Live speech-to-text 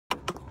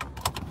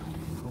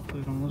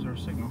we don't lose our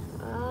signal.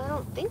 I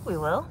don't think we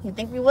will. You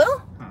think we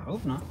will? I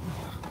hope not.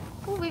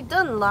 Well, we've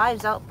done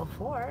lives out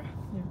before.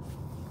 Yeah.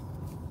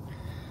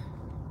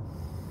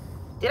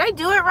 Did I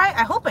do it right?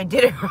 I hope I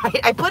did it right.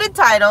 I put a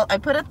title, I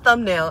put a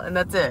thumbnail, and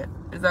that's it.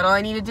 Is that all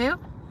I need to do?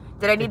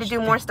 Did I need to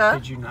do more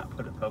stuff? Did you not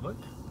put it public?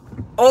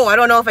 Oh, I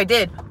don't know if I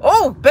did.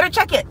 Oh, better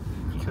check it.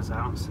 Because I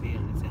don't see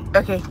anything.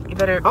 Okay, you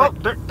better... Oh,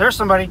 there's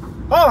somebody.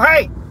 Oh,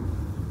 hey!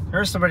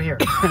 There's somebody here.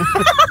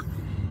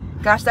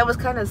 Gosh, that was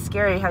kind of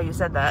scary how you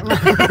said that.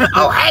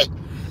 Oh, hey!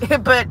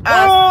 But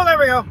oh, there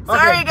we go.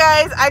 Sorry, okay.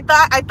 guys. I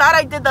thought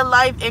I did the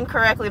live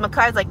incorrectly.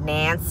 Makai's like,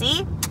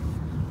 Nancy,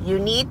 you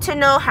need to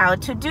know how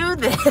to do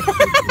this.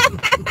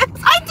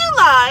 I do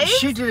live.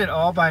 She did it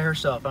all by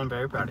herself. I'm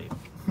very proud of you.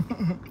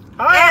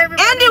 Hi,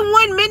 everybody. And in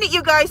 1 minute,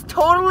 you guys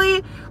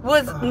totally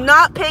was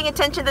not paying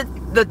attention to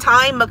the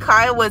time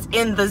Makai was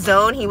in the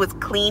zone. He was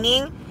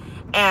cleaning,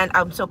 and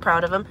I'm so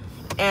proud of him.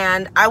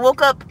 And I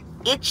woke up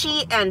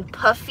itchy and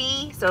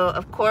puffy, so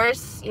of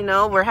course, you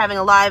know, we're having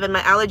a live and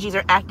my allergies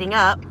are acting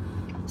up.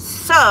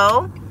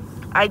 So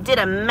I did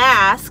a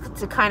mask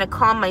to kind of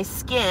calm my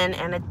skin,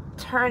 and it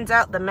turns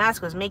out the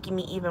mask was making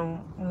me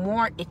even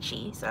more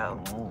itchy.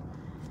 So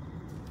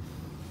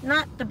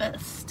not the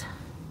best.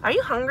 Are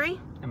you hungry?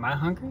 Am I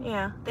hungry?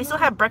 Yeah. They still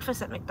have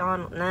breakfast at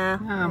McDonald's. Nah.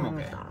 I'm okay.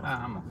 McDonald's.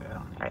 I'm okay. I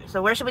don't need Alright,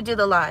 so where should we do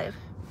the live?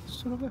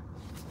 Sort of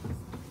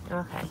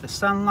Okay. the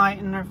sunlight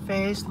in her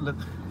face. Look,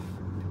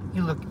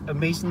 you look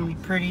amazingly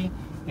pretty,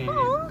 and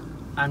Aww.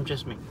 I'm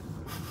just me.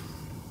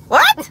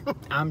 What?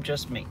 I'm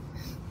just me.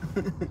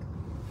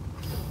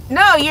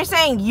 No, you're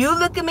saying you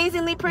look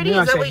amazingly pretty? No,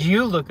 I Is that said what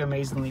you look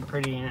amazingly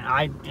pretty,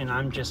 and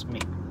I'm just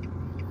me.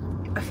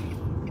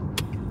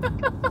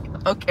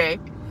 Okay.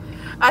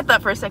 I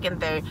thought for a second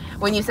there,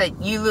 when you said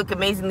you look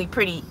amazingly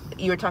pretty,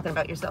 you were talking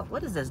about yourself.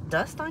 What is this,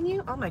 dust on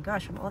you? Oh my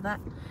gosh, from all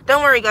that.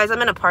 Don't worry, guys,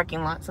 I'm in a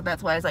parking lot, so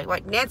that's why I was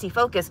like, Nancy,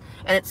 focus.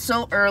 And it's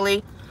so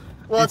early.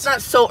 Well, it's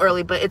not so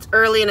early, but it's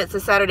early and it's a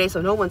Saturday,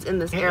 so no one's in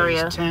this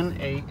area. It's 10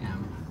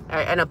 a.m. All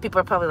right, I know people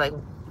are probably like,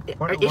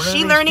 What is are she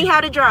these learning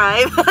how to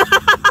drive?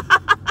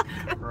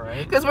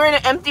 Right. Because we're in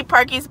an empty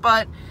parking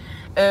spot.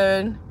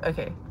 And,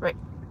 okay, right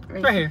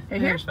here.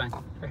 Right Here's fine.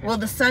 Right here. Will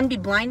the sun be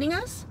blinding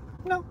us?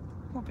 No,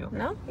 we'll be okay.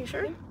 No? You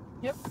sure?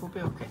 Yep, we'll be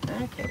okay.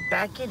 Okay,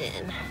 back it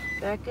in.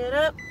 Back it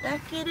up.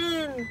 Back it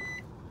in.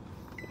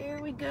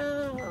 Here we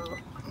go.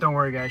 Don't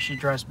worry, guys. She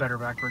drives better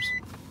backwards.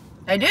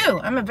 I do.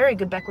 I'm a very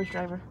good backwards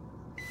driver.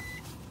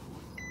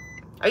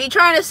 Are you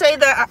trying to say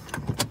that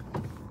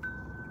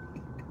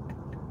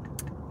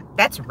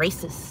that's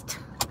racist?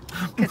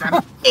 Because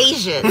I'm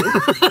Asian.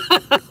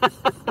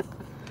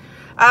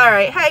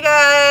 Alright, hi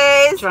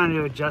guys. Trying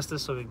to adjust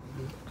this so we...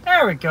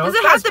 There we go. Does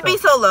it have to be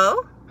so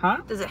low? Huh?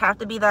 Does it have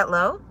to be that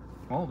low?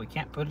 Well, we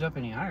can't put it up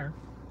any higher.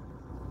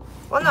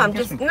 Well, no,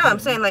 I'm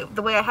saying like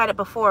the way I had it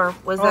before.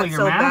 Was that your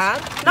so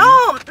mask? bad?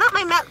 No, not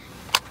my mask.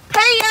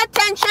 Pay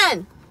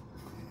attention.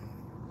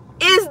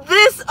 Is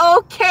this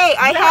okay?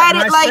 I had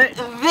it like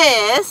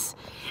this,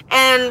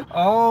 and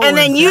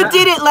then you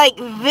did it like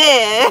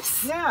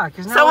this. Yeah,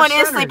 because someone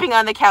is sleeping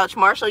on the couch,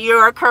 Marshall. You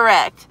are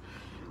correct.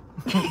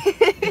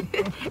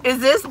 Is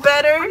this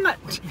better?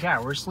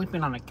 Yeah, we're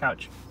sleeping on a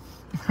couch.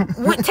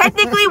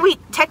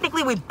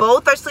 Technically, we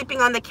both are sleeping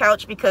on the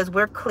couch because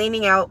we're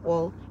cleaning out.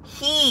 Well,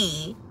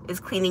 he is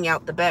cleaning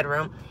out the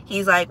bedroom.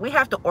 He's like, we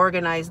have to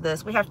organize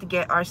this. We have to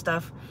get our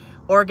stuff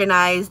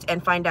organized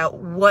and find out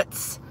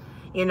what's,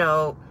 you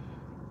know,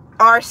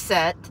 our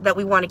set that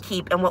we want to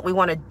keep and what we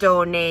want to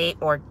donate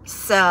or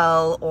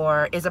sell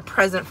or is a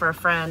present for a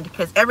friend,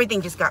 because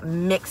everything just got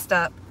mixed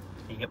up.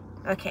 Yep.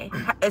 Okay.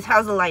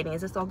 How's the lighting?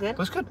 Is this all good?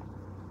 That's good.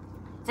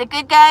 Is it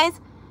good, guys?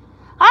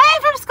 Hi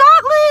from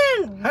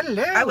Scotland.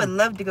 Hello. I would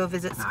love to go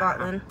visit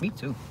Scotland. Me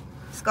too.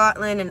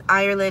 Scotland and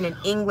Ireland and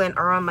England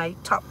are on my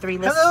top 3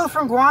 list. Hello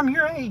from Guam.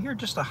 You're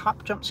just a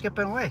hop, jump,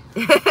 skipping away.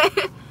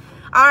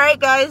 All right,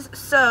 guys.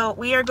 So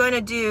we are going to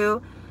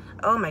do.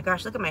 Oh my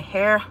gosh! Look at my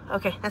hair.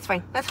 Okay, that's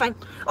fine. That's fine.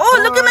 Oh,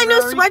 look at my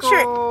new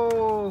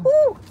sweatshirt.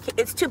 Ooh,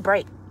 it's too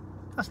bright.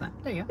 That's not.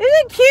 There you go.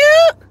 Isn't it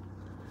cute?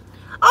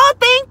 Oh,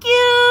 thank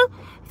you.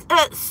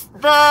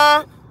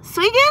 The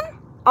Swigan?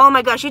 Oh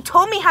my gosh, you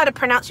told me how to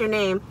pronounce your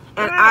name,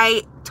 and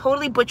I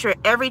totally butcher it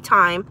every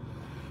time.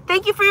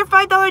 Thank you for your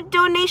 $5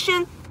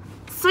 donation,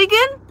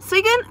 Swigan.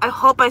 I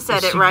hope I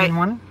said it right.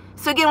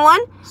 Sugin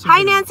one.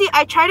 Hi Nancy,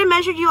 I tried to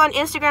measure you on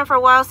Instagram for a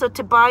while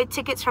to buy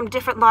tickets from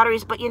different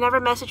lotteries, but you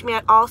never messaged me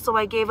at all, so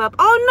I gave up.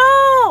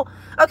 Oh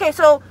no! Okay,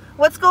 so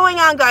what's going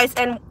on, guys?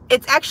 And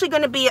it's actually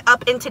going to be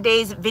up in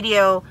today's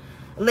video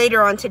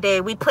later on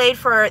today. We played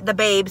for the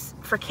babes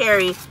for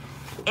Carrie,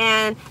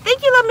 and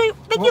thank you,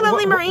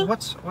 lovely Marie.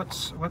 What's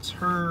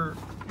her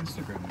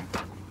Instagram name?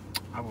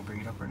 I will bring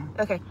it up right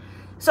now. Okay.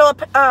 So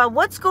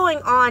what's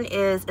going on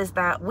is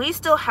that we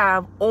still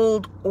have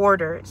old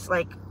orders.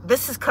 Like,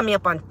 this is coming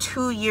up on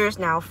 2 years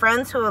now.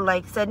 Friends who are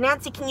like said,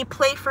 Nancy, can you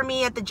play for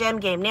me at the gem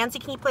game? Nancy,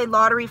 can you play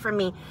lottery for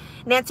me?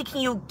 Nancy,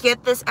 can you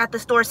get this at the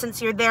store since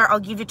you're there?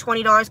 I'll give you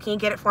 $20. Can you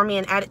get it for me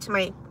and add it to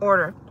my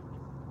order?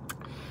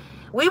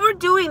 We were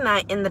doing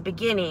that in the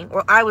beginning,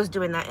 or I was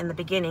doing that in the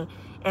beginning,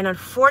 and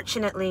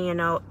unfortunately, you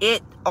know,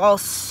 it all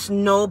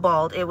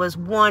snowballed. It was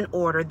 1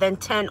 order, then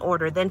 10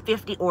 orders, then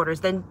 50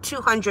 orders, then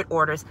 200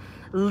 orders.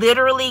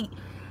 Literally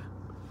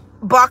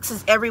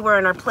boxes everywhere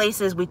in our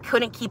places. We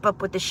couldn't keep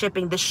up with the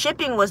shipping. The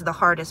shipping was the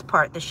hardest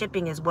part. The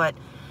shipping is what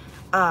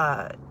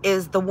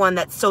is the one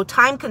that's so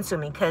time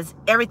consuming, because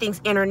everything's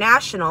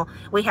international.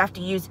 We have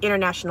to use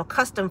international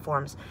custom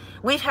forms.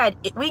 We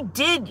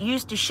did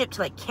used to ship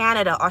to like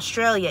Canada,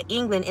 Australia,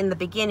 England in the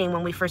beginning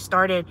when we first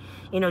started,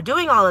 you know,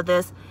 doing all of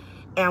this,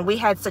 and we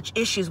had such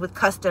issues with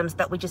customs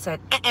that we just said,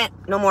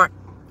 no more,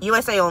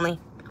 USA only.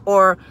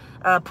 Or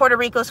Puerto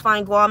Rico's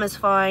fine, Guam is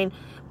fine,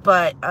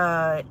 but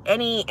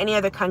any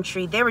other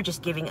country, they were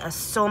just giving us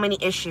so many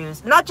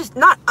issues. Not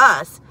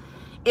us,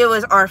 it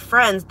was our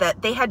friends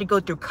that they had to go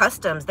through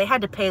customs. They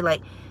had to pay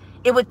like,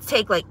 it would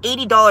take like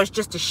 $80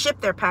 just to ship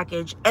their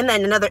package, and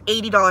then another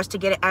 $80 to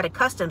get it out of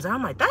customs. And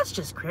I'm like, that's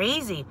just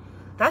crazy.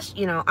 That's,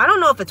 you know, I don't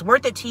know if it's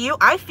worth it to you.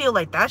 I feel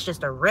like that's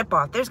just a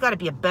ripoff. There's got to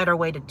be a better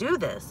way to do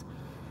this.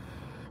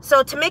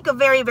 So to make a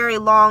very, very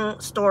long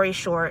story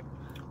short,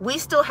 we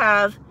still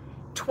have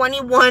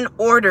 21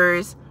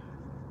 orders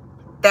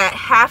that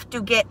have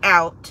to get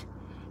out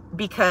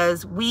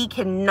because we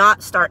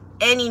cannot start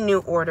any new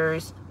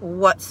orders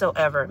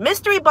whatsoever.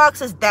 Mystery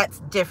boxes, that's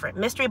different.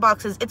 Mystery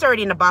boxes, it's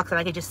already in a box and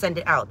I can just send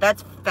it out.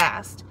 That's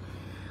fast.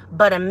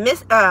 But a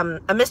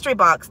mystery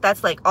box,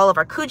 that's like all of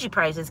our Kuji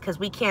prizes, because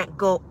we can't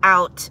go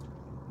out.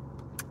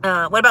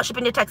 What about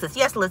shipping to Texas?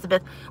 Yes,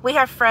 Elizabeth. We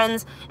have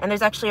friends, and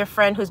there's actually a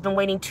friend who's been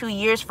waiting 2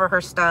 years for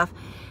her stuff.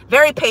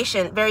 Very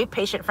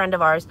patient friend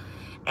of ours.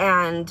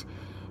 And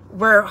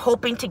we're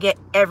hoping to get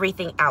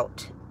everything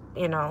out,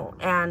 you know.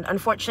 And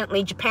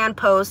unfortunately, Japan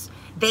Post,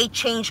 they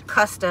changed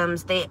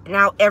customs.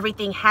 Now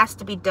everything has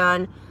to be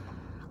done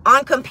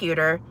on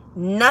computer,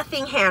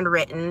 nothing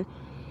handwritten.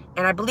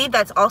 And I believe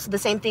that's also the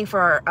same thing for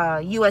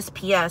our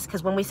USPS,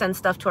 because when we send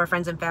stuff to our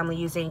friends and family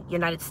using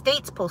United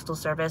States Postal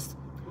Service,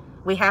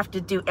 we have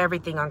to do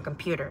everything on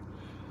computer.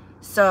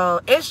 So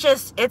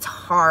it's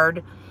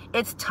hard.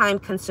 It's time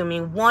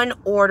consuming. 1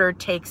 order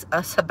takes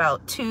us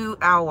about 2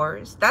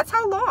 hours. That's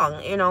how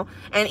long, you know.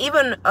 And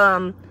even,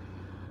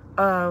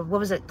 what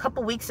was it? A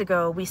couple weeks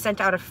ago, we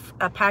sent out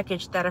a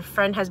package that a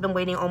friend has been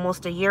waiting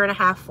almost 1.5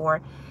 years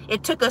for.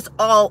 It took us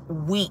all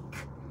week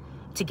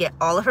to get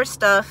all of her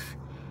stuff,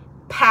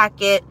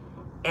 pack it,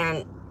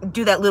 and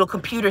do that little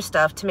computer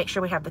stuff to make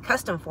sure we have the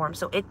custom form.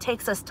 So it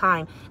takes us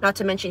time. Not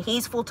to mention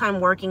he's full-time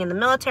working in the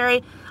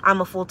military.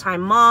 I'm a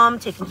full-time mom,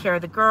 taking care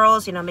of the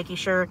girls, you know, making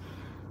sure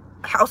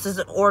house is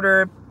in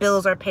order,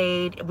 bills are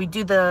paid. We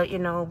do the, you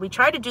know, we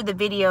try to do the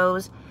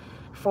videos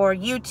for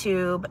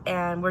YouTube,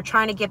 and we're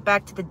trying to get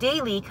back to the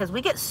daily, because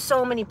we get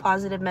so many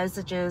positive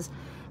messages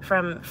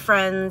from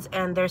friends,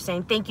 and they're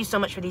saying, thank you so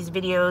much for these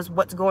videos.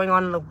 What's going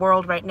on in the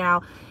world right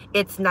now?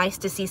 It's nice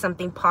to see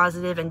something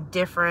positive and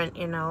different,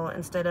 you know,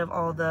 instead of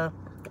all the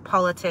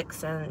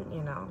politics and,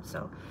 you know,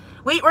 so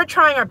we're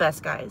trying our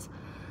best, guys.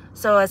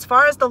 So as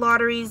far as the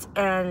lotteries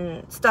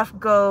and stuff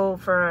go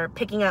for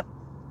picking up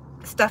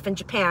stuff in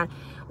Japan,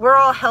 we're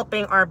all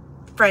helping our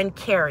friend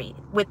Carrie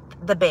with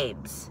the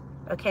babes.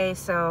 Okay,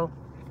 so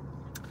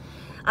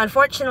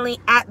unfortunately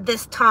at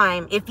this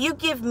time, if you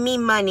give me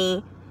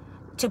money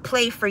to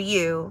play for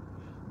you,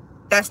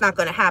 that's not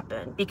going to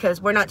happen, because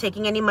we're not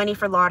taking any money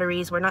for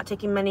lotteries. We're not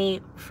taking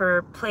money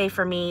for play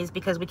for me's,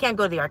 because we can't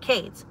go to the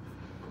arcades.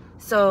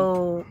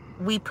 So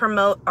we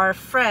promote our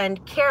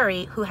friend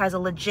Carrie, who has a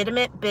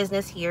legitimate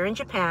business here in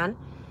Japan.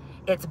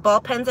 It's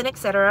ball pens and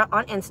etc.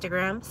 on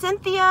Instagram.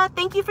 Cynthia,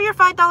 thank you for your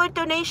 $5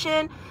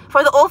 donation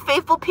for the Old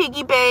Faithful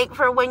piggy bank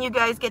for when you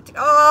guys get to...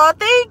 Oh,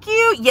 thank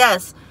you.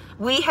 Yes,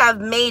 we have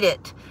made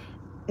it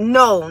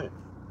known.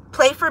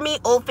 Play for me,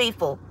 Old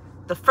Faithful.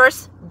 The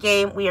first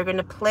game we are going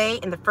to play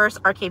in the first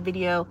arcade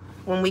video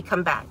when we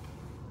come back.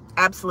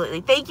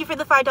 Absolutely. Thank you for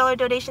the $5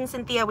 donation,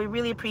 Cynthia. We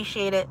really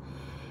appreciate it.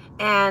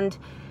 And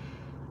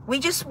we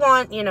just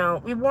want, you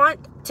know, we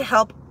want to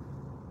help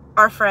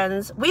our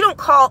friends. We don't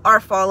call our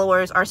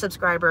followers, our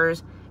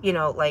subscribers, you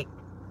know, like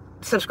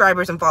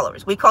subscribers and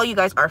followers. We call you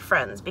guys our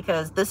friends,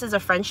 because this is a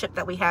friendship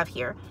that we have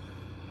here.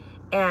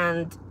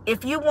 And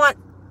if you want,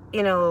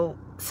 you know,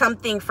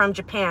 something from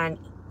Japan,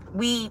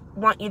 we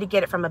want you to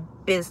get it from a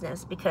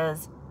business,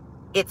 because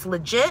it's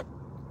legit.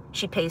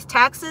 She pays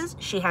taxes.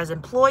 She has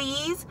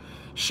employees.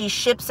 She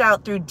ships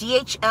out through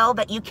DHL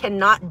that you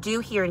cannot do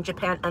here in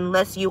Japan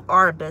unless you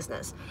are a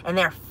business. And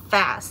they're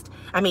fast.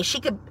 I mean, she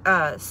could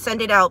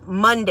send it out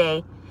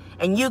Monday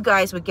and you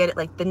guys would get it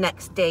like the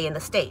next day in the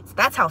States.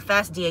 That's how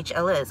fast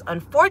DHL is.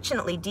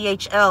 Unfortunately,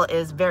 DHL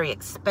is very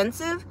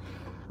expensive.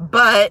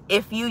 But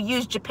if you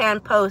use Japan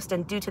Post,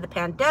 and due to the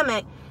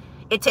pandemic,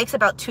 it takes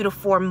about 2 to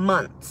 4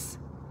 months,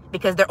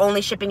 because they're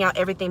only shipping out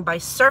everything by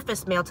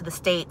surface mail to the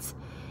States,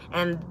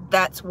 and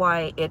that's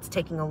why it's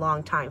taking a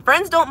long time.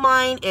 Friends don't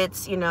mind.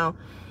 It's, you know,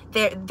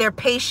 they're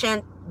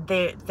patient.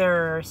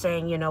 They're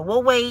saying, you know,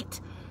 we'll wait,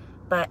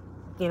 but,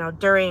 you know,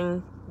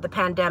 during the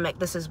pandemic,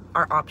 this is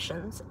our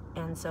options.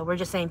 And so we're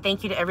just saying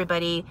thank you to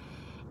everybody,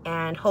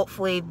 and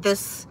hopefully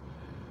this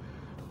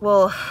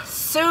will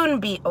soon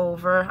be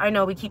over. I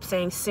know we keep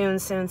saying soon,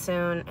 soon,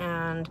 soon,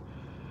 and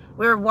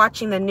we're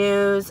watching the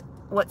news,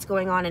 what's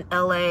going on in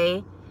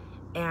LA,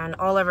 and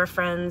all of our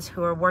friends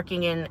who are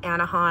working in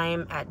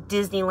Anaheim at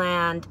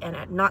Disneyland and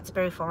at Knott's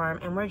Berry Farm,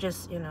 and we're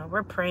just, you know,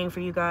 we're praying for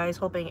you guys,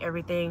 hoping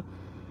everything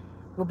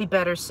will be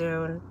better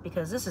soon,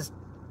 because this is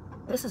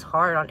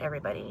hard on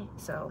everybody.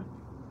 So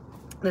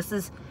this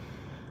is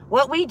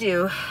what we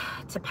do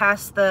to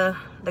pass the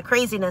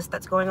craziness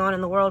that's going on in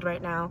the world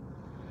right now.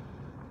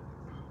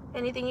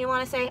 Anything you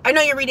want to say? I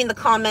know you're reading the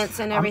comments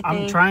and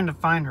everything. I'm trying to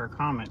find her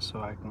comment so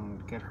I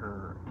can get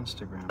her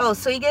Instagram. Oh,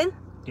 Suigan?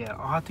 Yeah,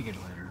 I'll have to get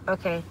it later.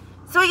 Okay.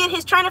 So again,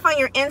 he's trying to find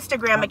your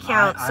Instagram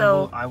account.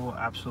 I will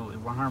absolutely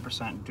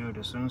 100% do it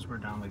as soon as we're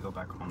done. We go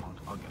back home.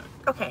 I'll get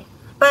it. Okay.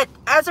 But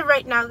as of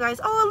right now,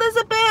 guys, oh,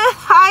 Elizabeth,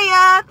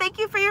 hiya. Thank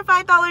you for your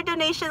 $5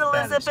 donation,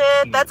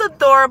 Elizabeth. That's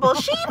adorable.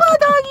 Shiba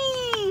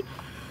doggy.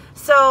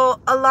 So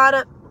a lot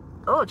of,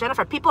 oh,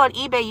 Jennifer, people on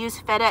eBay use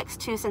FedEx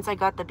too since I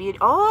got the beauty.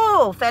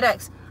 Oh,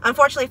 FedEx.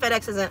 Unfortunately,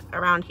 FedEx isn't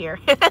around here.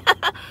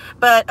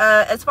 But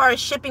as far as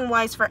shipping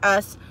wise for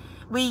us,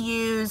 we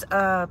use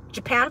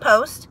Japan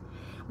Post.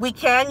 We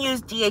can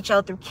use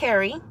DHL through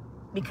Carrie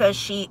because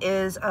she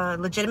is a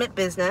legitimate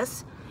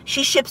business.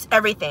 She ships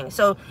everything.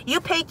 So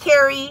you pay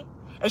Carrie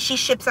and she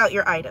ships out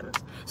your items.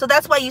 So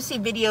that's why you see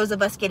videos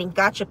of us getting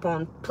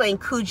gachapon, playing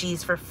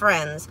kujis for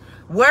friends.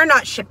 We're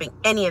not shipping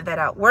any of that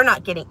out. We're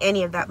not getting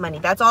any of that money.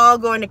 That's all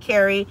going to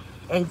Carrie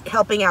and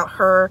helping out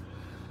her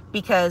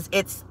because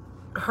it's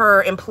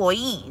her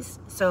employees.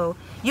 So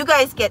you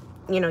guys get,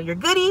 you know, your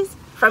goodies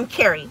from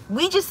Carrie.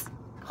 We just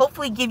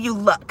hopefully give you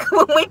luck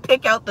when we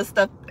pick out the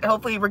stuff.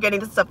 Hopefully we're getting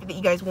the stuff that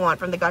you guys want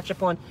from the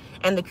gachapon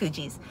and the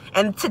kujis.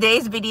 And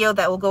today's video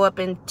that will go up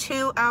in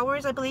 2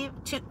 hours, I believe,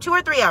 two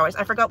or 3 hours.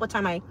 I forgot what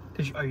time are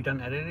you done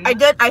editing?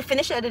 I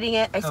finished editing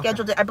it. I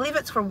scheduled it. I believe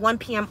it's for 1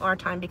 p.m. our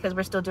time because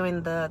we're still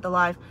doing the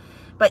live.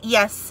 But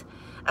yes,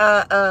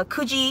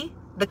 Kuji,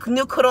 the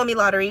new Kuromi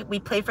lottery we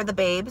play for the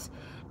babes,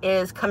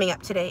 is coming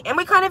up today. And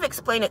we kind of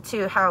explain it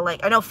too, how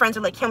like, I know friends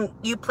are like, can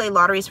you play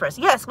lotteries for us?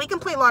 Yes, we can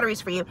play lotteries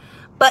for you,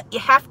 but you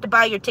have to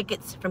buy your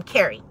tickets from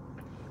Carrie.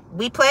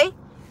 We play,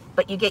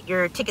 but you get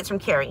your tickets from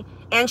Carrie.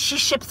 And she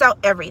ships out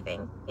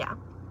everything. Yeah.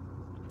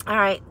 All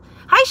right.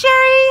 Hi,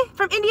 Sherry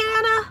from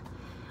Indiana.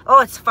 Oh,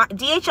 it's fine.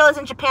 DHL is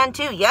in Japan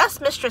too. Yes,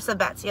 Mistress of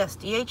Bats. Yes,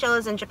 DHL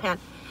is in Japan.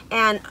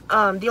 And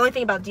the only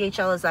thing about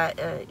DHL is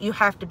that you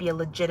have to be a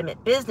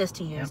legitimate business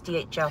to use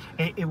DHL.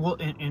 It will,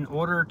 in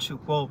order to,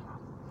 well,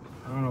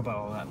 I don't know about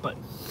all that, but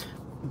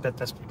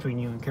that's between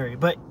you and Carrie.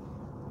 But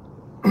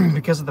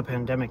because of the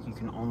pandemic, you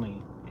can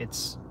only,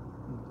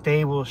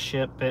 they will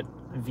ship it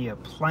via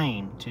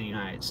plane to the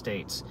United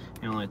States.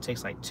 And only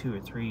takes like 2 or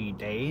 3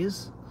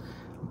 days,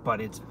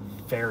 but it's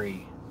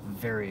very,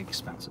 very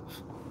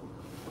expensive.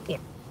 Yeah.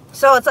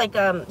 So it's like,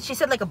 she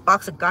said like a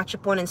box of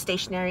gachapon and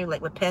stationery,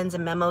 like with pens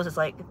and memos, is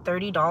like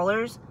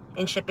 $30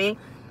 in shipping,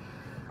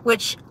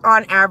 which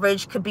on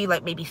average could be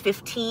like maybe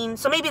 15.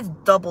 So maybe it's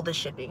double the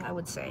shipping, I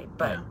would say.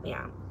 But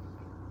yeah.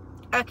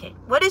 Okay.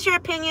 What is your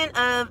opinion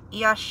of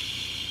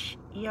Yashahime?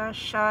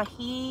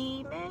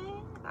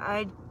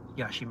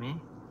 Yashime?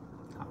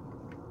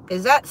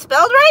 Is that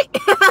spelled right?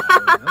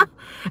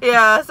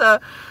 Yeah. So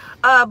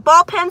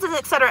ball pens and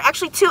etc.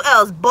 Actually 2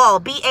 L's. Ball,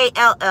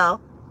 B-A-L-L.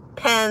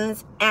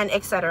 Pens and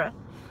etc.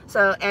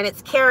 So, and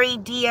it's Carrie,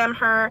 DM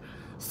her.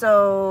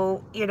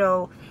 So, you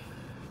know,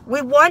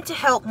 we want to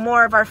help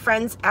more of our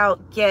friends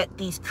out, get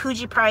these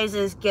Kuji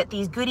prizes, get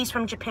these goodies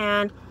from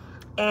Japan.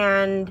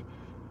 And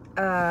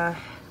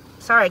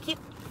sorry, I'm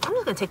just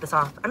gonna take this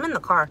off. I'm in the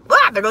car.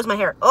 Ah, there goes my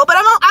hair. Oh, but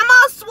I'm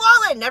all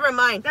swollen. Never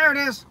mind. There it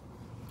is.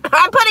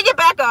 I'm putting it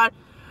back on.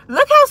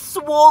 Look how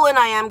swollen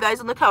I am, guys,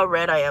 and look how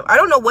red I am. I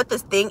don't know what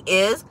this thing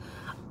is.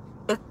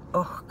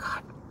 Oh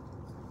God.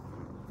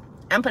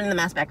 I'm putting the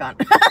mask back on.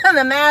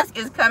 The mask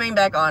is coming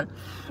back on.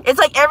 It's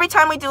like every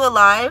time we do a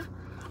live,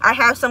 I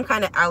have some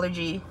kind of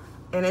allergy,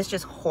 and it's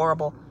just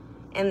horrible.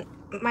 And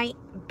my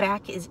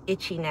back is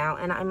itchy now,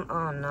 and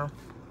oh no.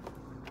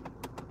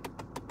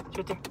 It's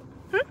right there.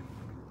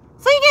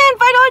 So again,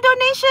 $5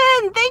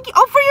 donation. Thank you.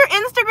 Oh, for your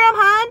Instagram,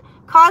 hon.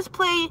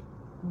 Cosplay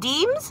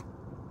Deems?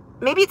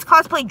 Maybe it's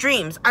Cosplay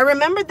Dreams. I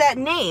remembered that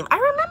name. I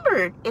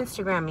remember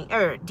Instagramming,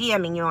 or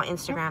DMing you on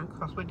Instagram.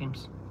 Yeah, Cosplay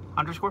Deems.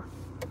 _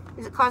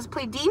 Is it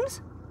Cosplay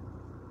Deems?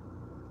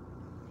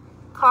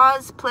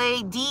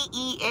 Cosplay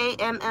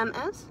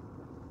D-E-A-M-M-S?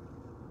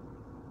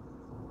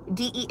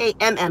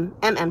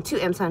 D-E-A-M-M. 2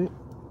 M's, hon.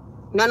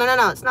 No.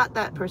 It's not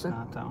that person.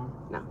 Not that one.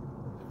 No.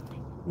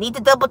 Need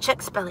to double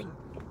check spelling.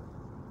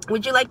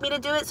 Would you like me to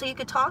do it so you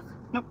could talk?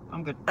 Nope,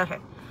 I'm good. Okay.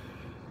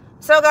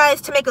 So,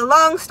 guys, to make a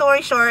long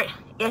story short,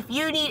 if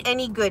you need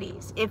any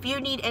goodies, if you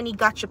need any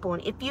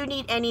gachapon, if you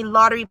need any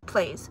lottery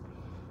plays,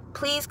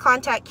 please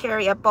contact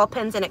Carrie at Ball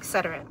Pens and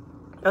etc.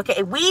 Okay,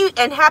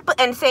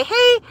 and say,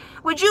 hey,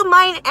 would you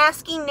mind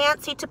asking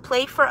Nancy to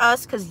play for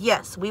us? Because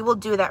yes, we will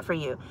do that for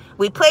you.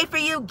 We play for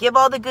you, give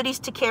all the goodies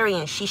to Carrie,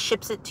 and she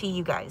ships it to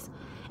you guys.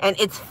 And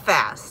it's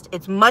fast.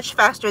 It's much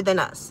faster than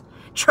us.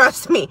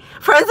 Trust me.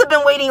 Friends have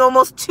been waiting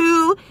almost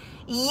 2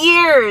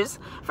 years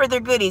for their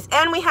goodies.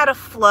 And we had a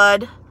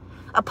flood.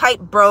 A pipe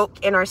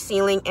broke in our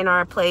ceiling in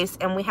our place,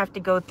 and we have to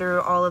go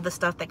through all of the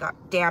stuff that got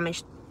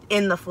damaged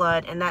in the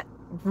flood, and that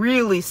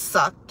really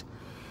sucked.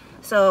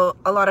 So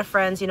a lot of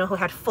friends, you know, who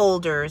had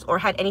folders or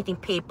had anything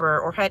paper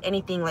or had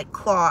anything like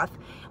cloth,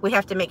 we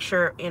have to make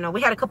sure, you know, we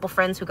had a couple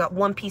friends who got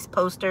one-piece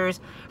posters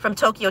from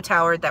Tokyo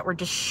Tower that were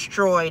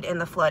destroyed in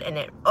the flood, and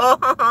it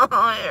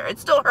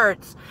still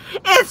hurts.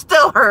 It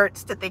still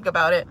hurts to think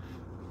about it.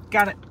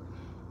 Got it.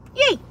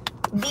 Yay.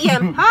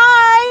 DM.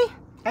 Hi.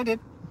 I did.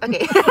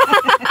 Okay.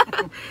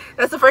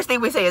 That's the first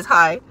thing we say is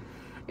hi.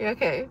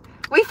 Okay.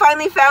 We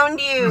finally found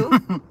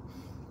you.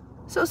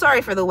 So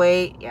sorry for the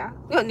wait. Yeah.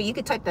 No, you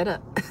could type that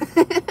up.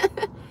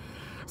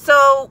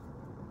 So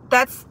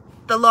that's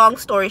the long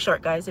story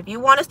short, guys. If you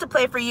want us to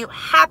play for you,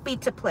 happy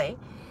to play.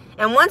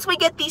 And once we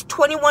get these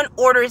 21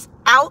 orders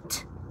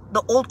out,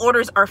 the old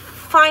orders are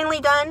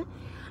finally done,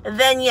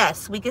 then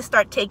yes, we can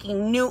start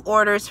taking new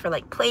orders for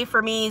like play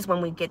for me's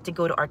when we get to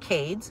go to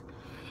arcades.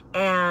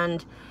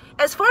 And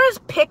as far as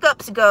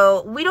pickups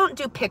go, we don't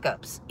do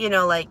pickups. You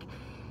know, like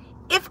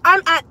if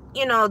I'm at,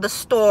 you know, the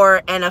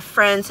store and a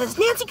friend says,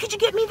 Nancy, could you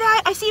get me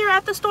that? I see you're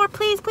at the store.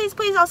 Please, please,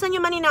 please. I'll send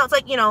you money now. It's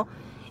like, you know,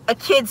 a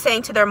kid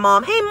saying to their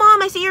mom, hey,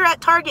 Mom, I see you're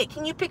at Target.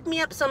 Can you pick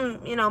me up some,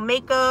 you know,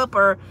 makeup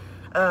or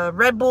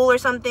Red Bull or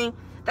something?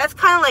 That's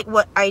kind of like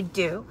what I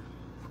do.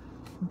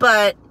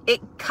 But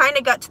it kind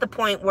of got to the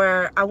point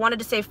where I wanted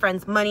to save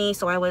friends money.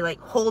 So I would like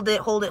hold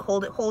it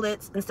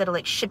instead of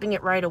like shipping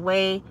it right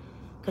away.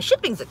 Because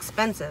shipping's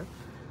expensive.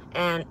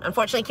 And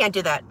unfortunately, can't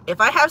do that. If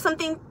I have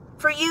something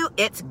for you,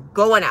 it's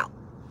going out.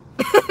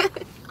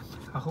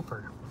 I hope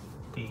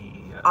the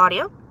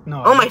audio?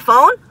 No. Oh, my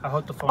phone? I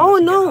hope the phone. Oh,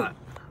 doesn't no. get hot.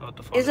 I hope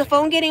the phone Is the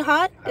phone getting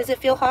hot? Does it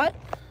feel hot?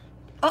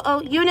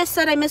 Uh-oh. Eunice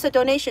said I missed a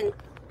donation.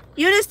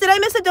 Eunice, did I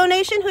miss a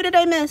donation? Who did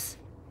I miss?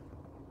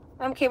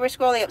 Okay, we're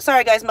scrolling up.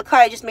 Sorry, guys.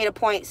 Makai just made a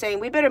point saying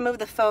we better move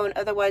the phone.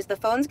 Otherwise, the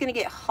phone's going to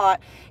get hot.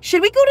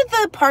 Should we go to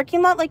the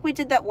parking lot like we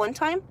did that one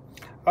time?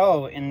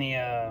 Oh, in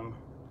the...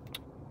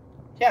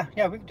 Yeah,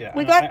 we can do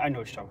that. I know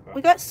what you're talking about.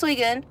 We got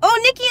Swigan.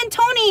 Oh, Nikki and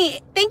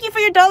Tony, thank you for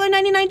your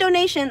 $1.99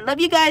 donation. Love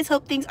you guys.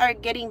 Hope things are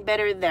getting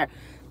better there.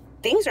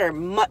 Things are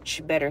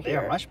much better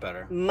here. They are much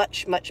better.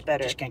 Much, much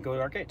better. Just can't go to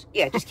the arcades.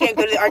 Yeah, just can't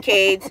go to the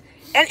arcades.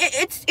 And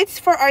it's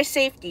for our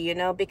safety, you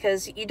know,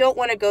 because you don't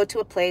want to go to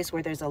a place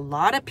where there's a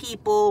lot of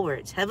people, where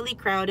it's heavily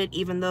crowded,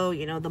 even though,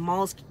 you know, the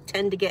malls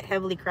tend to get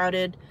heavily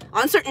crowded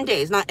on certain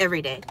days, not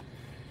every day.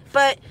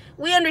 But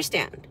we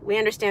understand. We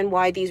understand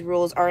why these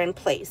rules are in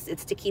place.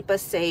 It's to keep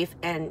us safe,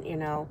 and, you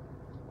know,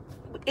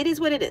 it is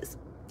what it is.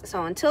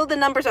 So until the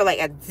numbers are like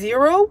at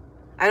 0,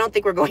 I don't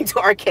think we're going to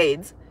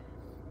arcades.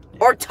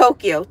 Or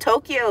Tokyo.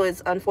 Tokyo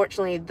is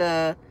unfortunately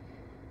the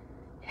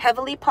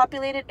heavily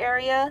populated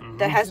area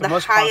that has the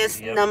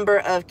highest number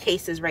of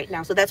cases right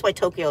now. So that's why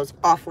Tokyo is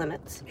off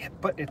limits. Yeah,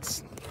 but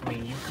it's, I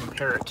mean, you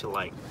compare it to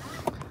like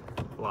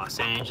Los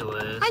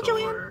Angeles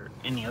or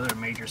any other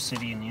major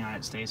city in the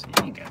United States, and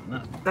you ain't got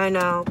nothing. I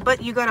know,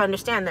 but you got to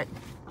understand that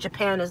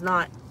Japan is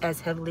not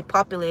as heavily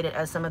populated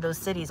as some of those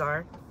cities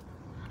are.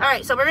 All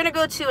right, so we're going to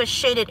go to a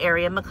shaded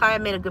area. Micaiah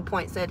made a good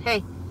point, said,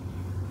 hey,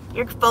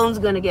 your phone's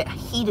going to get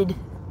heated.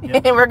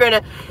 Yep. And we're going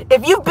to,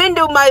 if you've been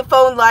to my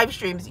phone live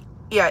streams,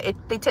 yeah,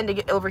 they tend to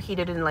get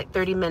overheated in like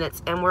 30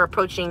 minutes, and we're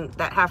approaching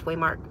that halfway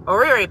mark. Or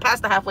we're already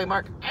past the halfway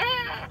mark.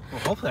 Well,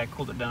 hopefully I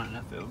cooled it down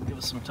enough. It'll give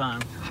us some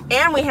time.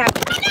 And we have,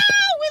 no,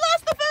 we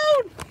lost the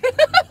phone.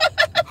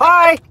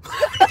 Hi.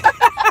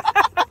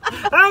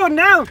 Oh,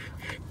 no.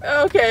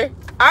 Okay.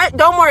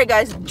 Don't worry,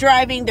 guys.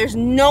 Driving, there's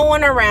no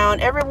one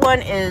around.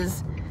 Everyone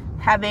is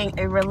having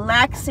a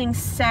relaxing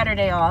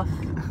Saturday off.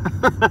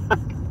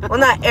 Well,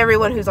 not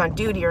everyone who's on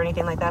duty or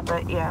anything like that,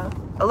 but yeah.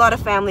 A lot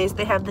of families,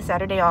 they have the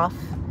Saturday off.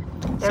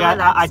 See,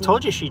 I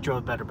told you she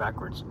drove better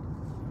backwards.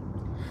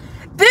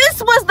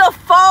 This was the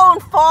phone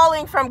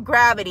falling from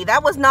gravity.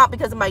 That was not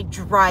because of my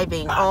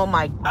driving. Oh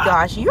my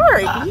gosh. You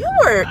are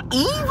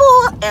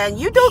evil and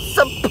you don't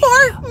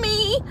support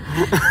me.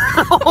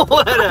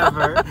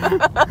 Whatever.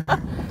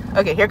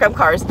 Okay, here come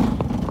cars.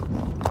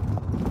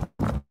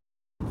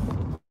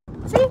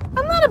 See,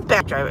 I'm not a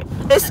bad driver.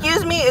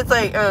 Excuse me, it's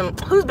like,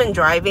 who's been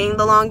driving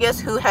the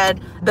longest? Who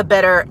had the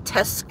better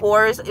test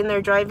scores in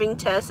their driving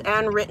test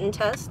and written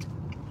test?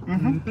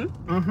 Thank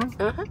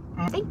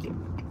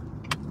you.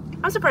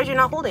 I'm surprised you're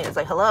not holding it. It's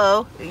like,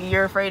 hello?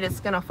 You're afraid it's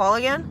going to fall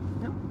again?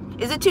 No.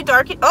 Is it too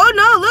dark? Oh,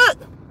 no,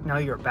 look. No,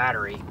 your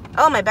battery.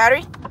 Oh, my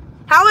battery?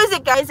 How is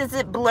it, guys? Is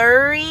it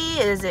blurry?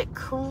 Is it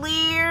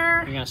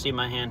clear? You're going to see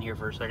my hand here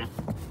for a second.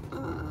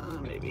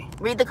 Maybe.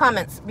 Read the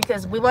comments,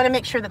 because we want to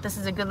make sure that this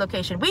is a good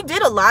location. We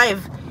did a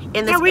live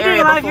in this area before. Yeah, we did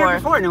a live here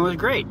before, and it was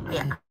great.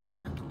 Yeah.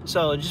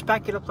 So just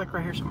back it up like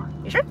right here somewhere.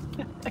 You sure?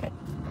 Yeah. Okay.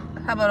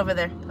 How about over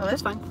there? Oh,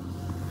 that's fine.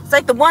 It's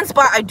like the one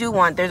spot I do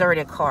want. There's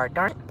already a car.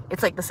 Darn it.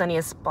 It's like the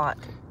sunniest spot.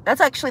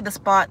 That's actually the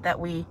spot that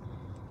we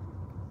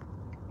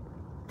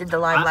did the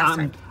live last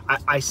time.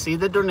 I see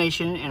the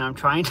donation, and I'm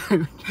trying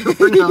to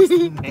pronounce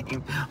the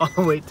name.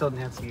 I'll wait till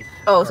Nancy.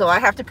 Oh, so I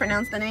have to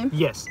pronounce the name?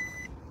 Yes.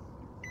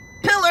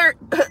 Pillar.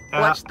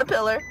 Watch the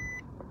pillar.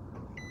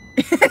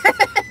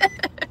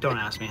 Don't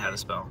ask me how to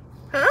spell.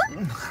 Huh?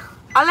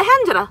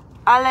 Alejandra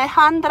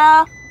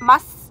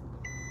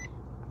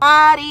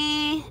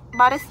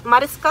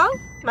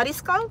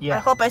Mariscal? Yeah. I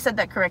hope I said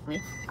that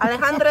correctly.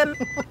 Alejandra.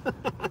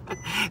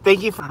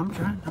 Thank you for... I'm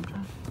trying.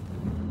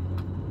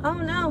 Oh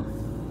no.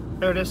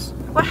 There it is.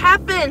 What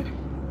happened?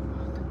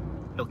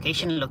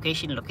 Location.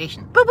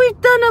 But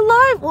we've done a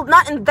live. Well,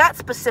 not in that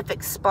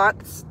specific spot.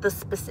 The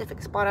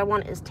specific spot I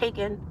want is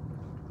taken.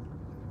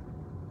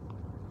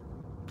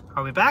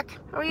 Are we back?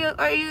 Are you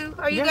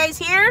guys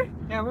here?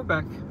 Yeah, we're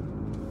back.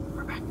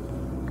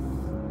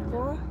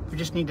 Well, We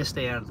just need to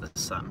stay out of the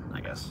sun,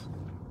 I guess.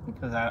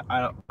 Because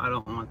I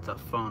don't want the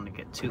phone to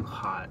get too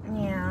hot.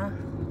 yeah.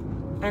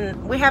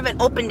 And we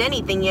haven't opened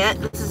anything yet.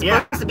 This is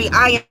supposed to be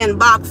I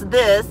unboxed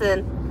this,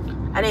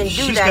 and I didn't do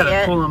She's that got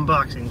yet. a full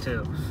unboxing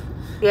too.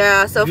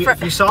 Yeah, so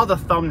If you saw the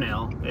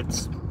thumbnail,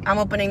 it's... I'm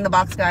opening the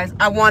box, guys.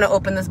 I want to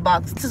open this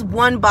box. This is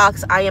one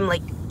box I am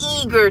like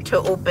eager to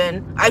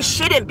open. I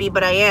shouldn't be,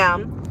 but I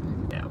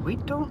am. Yeah, we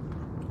don't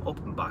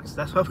open boxes.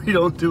 That's why we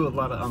don't do a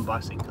lot of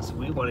unboxing, because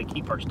we want to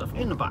keep our stuff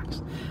in the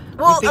box.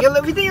 Well,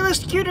 we think it looks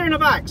cuter in a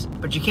box,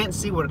 but you can't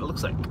see what it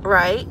looks like.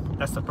 right,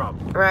 That's the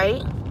problem.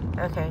 right.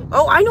 Okay.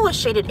 Oh, I know a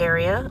shaded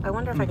area. I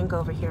wonder if I can go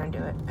over here and do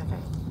it. Okay.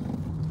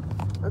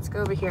 Let's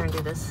go over here and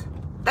do this.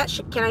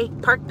 Can I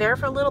park there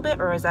for a little bit,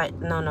 or is that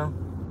no?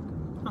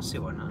 I'll see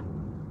why not.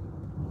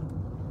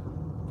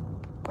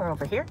 Or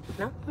over here?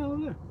 No. Oh,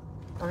 yeah.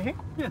 Over here?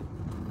 Yeah.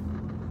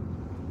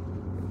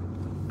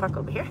 Park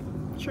over here.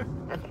 Sure.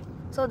 Okay.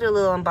 So I'll do a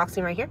little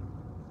unboxing right here.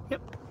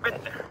 Yep.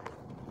 Right there.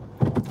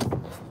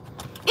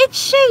 It's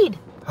shade.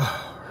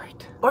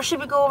 Right. Or should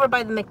we go over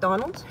by the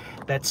McDonald's?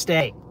 Let's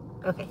stay.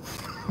 Okay.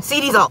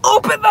 CD's all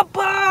open the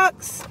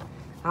box.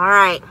 All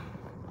right.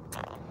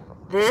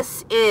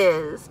 This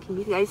is, can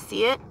you guys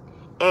see it?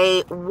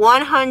 A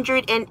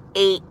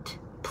 108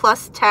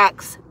 plus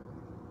tax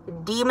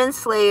Demon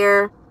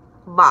Slayer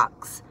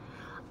box.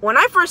 When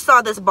I first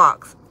saw this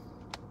box,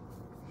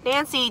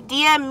 Nancy,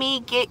 Demi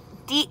gave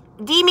you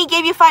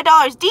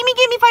 $5. Demi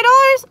gave me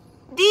 $5?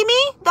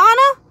 Demi?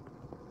 Donna?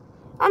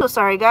 I'm so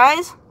sorry,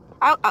 guys.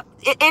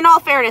 In all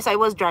fairness, I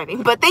was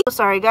driving, but in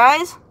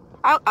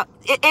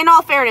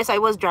all fairness, I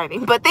was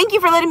driving, but thank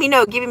you for letting me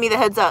know, giving me the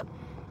heads up.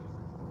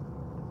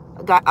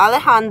 I got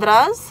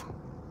Alejandra's.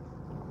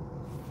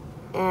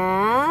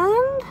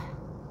 And...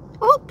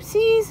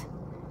 oopsies.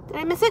 Did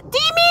I miss it?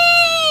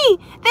 Demi!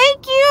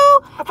 Thank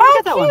you!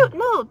 I that one.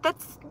 No,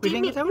 that's... We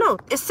didn't get that one? No,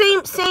 it's same,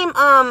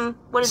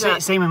 what is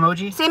that? Same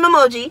emoji? Same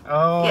emoji.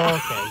 Oh, Yeah.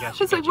 okay.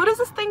 Gotcha. It's like, what is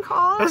this thing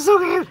called? That's so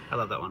cute. I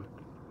love that one.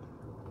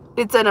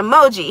 It's an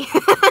emoji.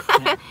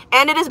 Yeah.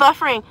 And it is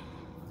buffering.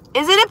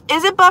 Is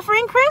it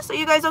buffering, Chris? Are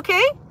you guys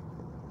okay?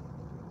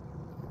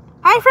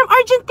 Hi from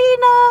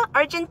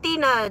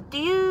Argentina.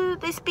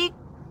 They speak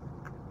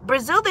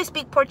Brazil, they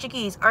speak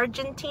Portuguese.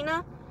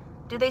 Argentina,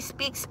 do they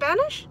speak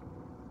Spanish?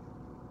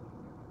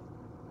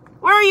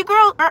 Where are you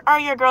girls? Where are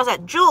your girls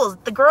at? Jules,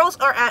 the girls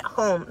are at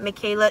home.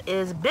 Michaela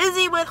is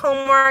busy with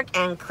homework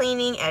and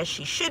cleaning as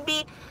she should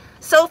be.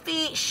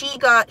 Sophie, she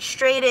got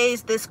straight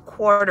A's this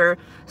quarter,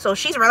 so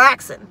she's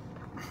relaxing.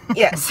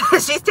 Yes,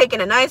 she's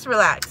taking a nice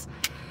relax.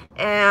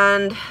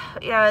 And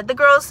yeah, the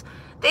girls,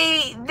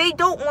 they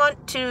don't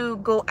want to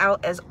go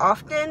out as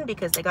often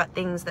because they got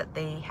things that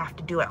they have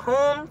to do at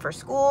home for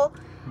school.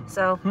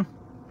 So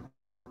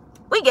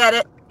we get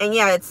it. And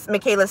yeah, it's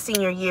Michaela's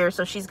senior year,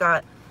 so she's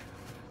got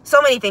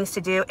so many things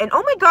to do. And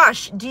oh my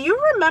gosh, do you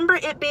remember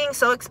it being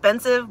so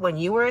expensive when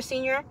you were a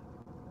senior?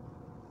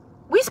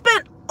 We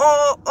spent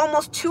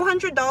almost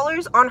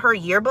 $200 on her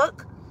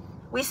yearbook.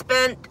 We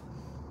spent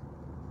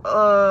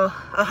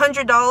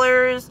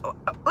 $100,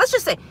 let's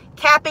just say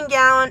cap and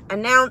gown,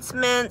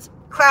 announcements,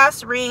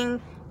 class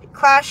ring,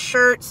 class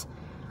shirts,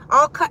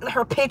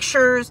 her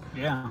pictures.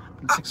 Yeah,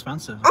 it's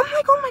expensive. I'm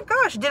like, oh my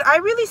gosh, did I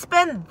really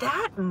spend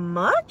that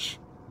much?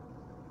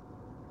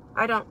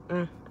 I don't,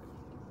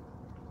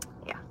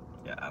 Yeah,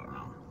 I don't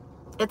know.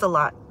 it's a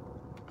lot.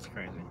 It's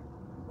crazy.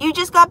 You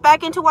just got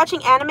back into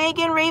watching anime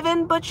again,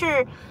 Raven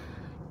Butcher?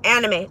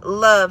 Anime,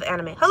 love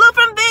anime. Hello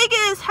from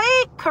Vegas.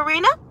 Hey,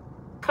 Karina.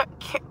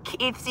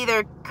 It's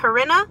either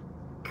Karina.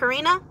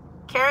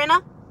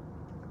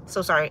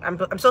 So sorry. I'm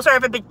so sorry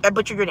if I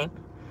butchered your name.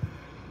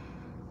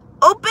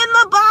 Open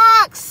the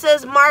box,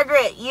 says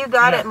Margaret. You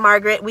got it,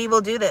 Margaret. We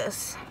will do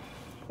this.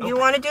 You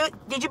want to do it?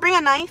 Did you bring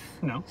a knife?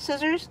 No.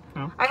 Scissors?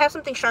 No. I have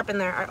something sharp in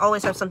there. I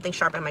always have something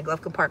sharp in my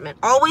glove compartment.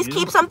 Always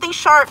keep something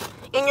sharp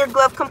in your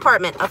glove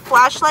compartment. A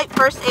flashlight,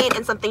 first aid,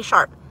 and something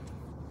sharp.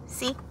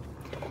 See?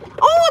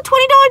 Oh,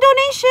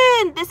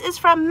 $20 donation. This is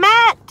from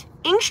Matt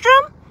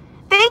Ingstrom.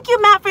 Thank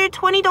you, Matt, for your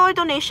 $20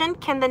 donation.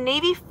 Can the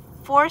Navy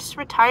force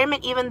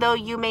retirement even though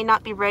you may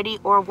not be ready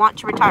or want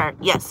to retire?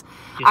 Yes.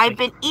 I've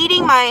been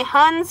eating my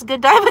Huns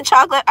Godiva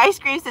chocolate ice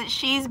cream since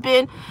she's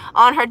been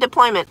on her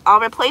deployment. I'll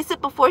replace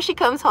it before she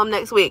comes home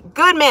next week.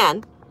 Good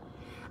man.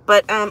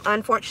 But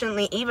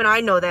unfortunately, even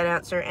I know that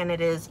answer, and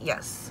it is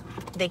yes.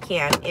 They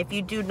can. If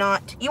you do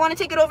not... You want to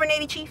take it over,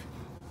 Navy Chief?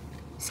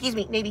 Excuse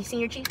me, Navy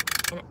Senior Chief?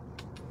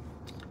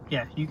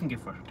 Yeah, you can get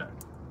first retire.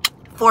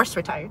 force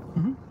retired.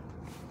 Mm-hmm.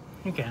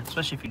 You can,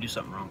 especially if you do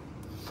something wrong.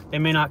 They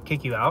may not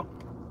kick you out,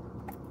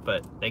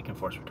 but they can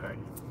force retire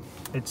you.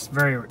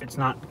 It's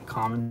not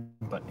common,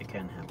 but it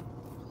can happen.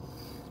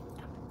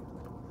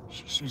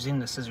 She's using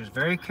the scissors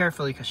very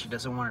carefully because she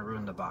doesn't want to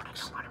ruin the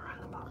box.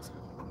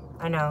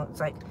 I know. It's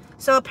like,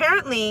 so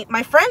apparently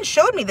my friend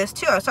showed me this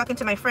too. I was talking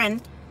to my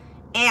friend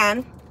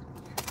Anne,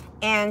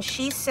 and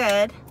she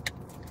said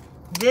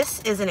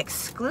this is an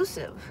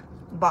exclusive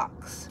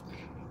box.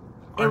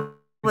 It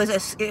was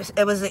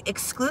an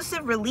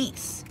exclusive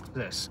release.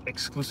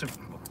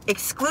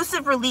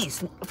 Exclusive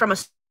release from a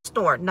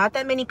store. Not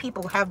that many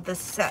people have this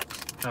set.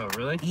 Oh,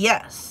 really?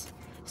 Yes.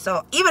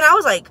 So even I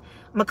was like,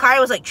 Makai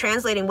was like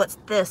translating what's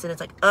this, and it's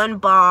like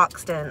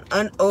unboxed and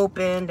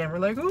unopened, and we're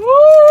like,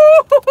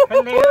 ooh!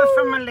 Hello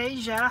from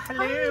Malaysia.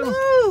 Hello.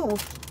 Hello.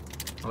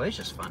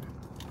 Malaysia's fun.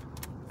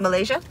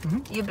 Malaysia?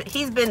 Mm-hmm.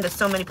 He's been to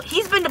so many.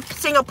 He's been to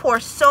Singapore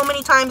so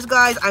many times,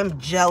 guys. I'm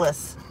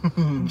jealous.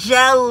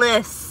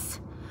 Jealous.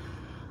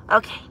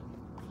 Okay,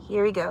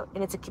 here we go,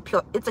 and it's a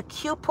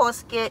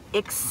Q-Posket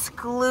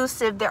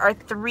exclusive. There are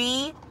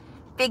 3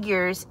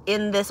 figures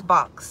in this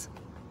box.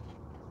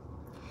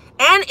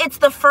 And it's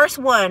the first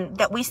one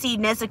that we see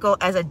Nezuko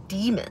as a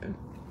demon.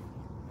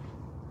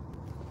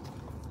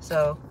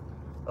 So,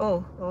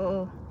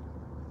 oh,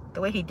 the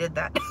way he did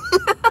that.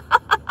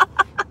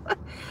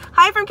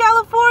 Hi from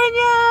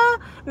California.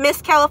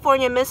 Miss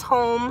California, Miss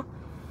Home.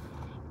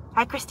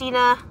 Hi,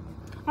 Christina.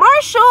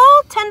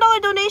 Marshall,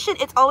 $10 donation.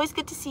 It's always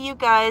good to see you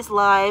guys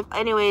live.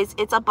 Anyways,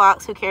 it's a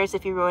box. Who cares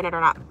if you ruin it or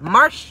not?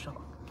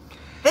 Marshall,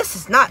 this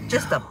is not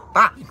just a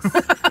box.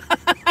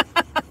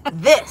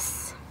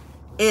 This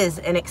is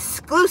an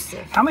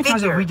exclusive. How many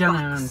times have we done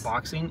an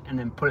unboxing and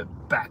then put it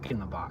back in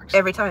the box?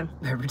 Every time.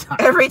 Every time.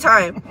 Every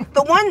time.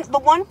 The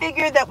one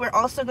figure that we're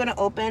also going to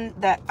open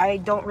that I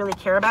don't really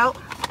care about.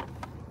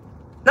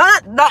 No,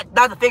 not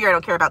the figure I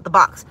don't care about. The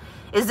box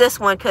is this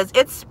one, because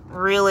it's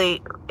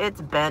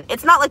bent.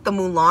 It's not like the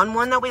Mulan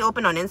one that we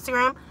opened on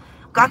Instagram.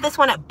 Got this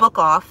one at Book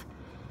Off.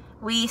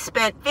 We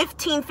spent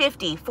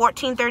 $15.50,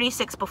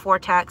 $14.36 before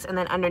tax, and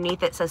then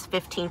underneath it says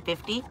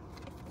 $15.50.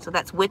 So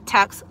that's with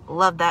tax.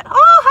 Love that.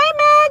 Oh,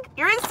 hi, Meg.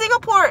 You're in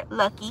Singapore.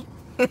 Lucky.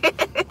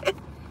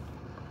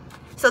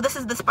 So this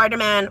is the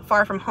Spider-Man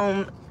Far From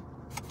Home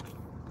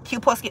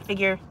Q-Posket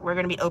figure we're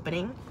going to be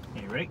opening.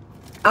 Are you ready?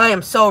 I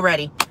am so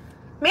ready.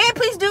 May I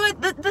please do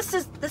it? This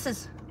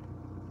is...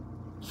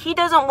 He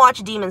doesn't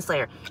watch Demon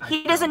Slayer.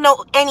 He doesn't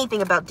know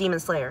anything about Demon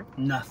Slayer.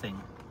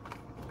 Nothing.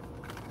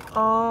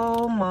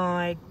 Oh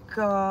my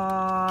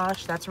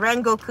gosh. That's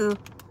Rengoku.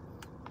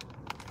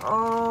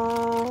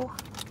 Oh.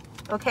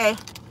 Okay.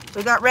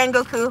 We got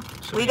Rengoku.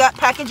 So we got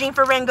packaging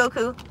for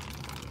Rengoku.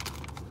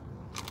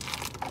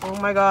 Oh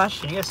my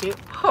gosh. Can you guys see it?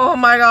 Oh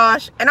my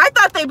gosh. And I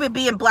thought they would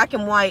be in black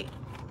and white.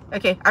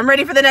 Okay, I'm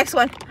ready for the next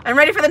one. I'm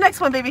ready for the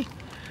next one, baby.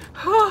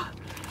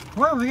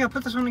 Well, we gotta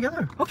put this one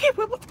together. Okay,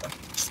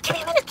 just give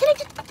me a minute. Can I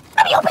just...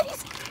 Let me open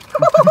these.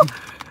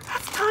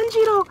 That's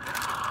Tanjiro.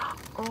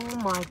 Oh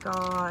my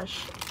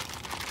gosh.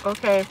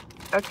 Okay.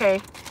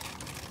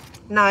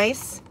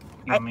 Nice.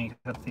 You want me to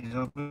cut these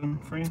open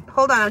for you?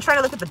 Hold on, I'm trying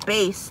to look at the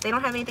base. They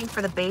don't have anything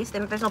for the base.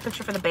 There's no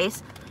picture for the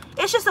base.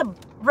 It's just a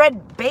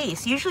red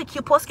base. Usually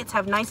Q-Poskets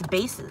have nice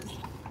bases.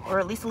 Or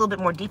at least a little bit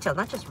more detailed.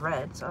 Not just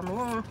red. So I'm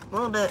a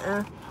little bit...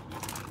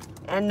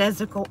 And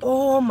Nezuko.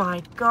 Oh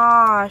my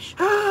gosh.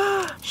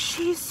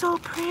 She's so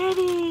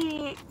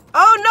pretty.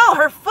 Oh no,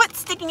 her foot's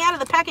sticking out of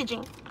the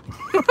packaging.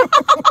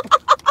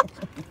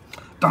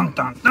 Dun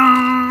dun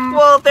dun.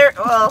 Well,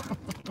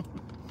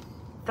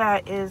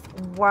 that is,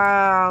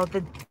 wow,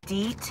 the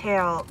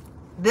detail.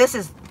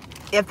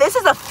 If this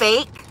is a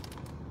fake,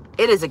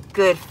 it is a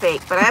good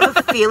fake. But I have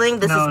a feeling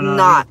this is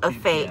not a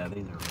fake. Yeah,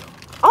 these are real.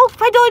 Oh,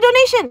 $5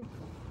 donation.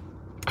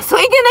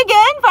 Swinging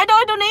again,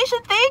 $5 donation.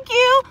 Thank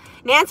you.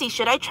 Nancy,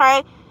 should I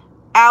try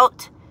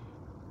out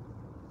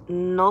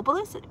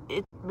Nobilis?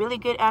 It's really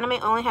good anime.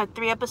 Only had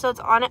 3 episodes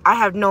on it. I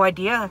have no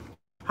idea,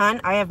 hun.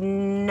 I have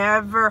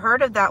never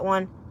heard of that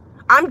one.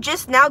 I'm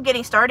just now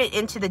getting started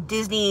into the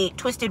Disney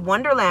Twisted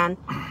Wonderland.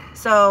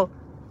 So,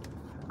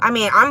 I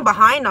mean, I'm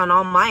behind on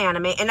all my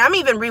anime. And I'm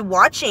even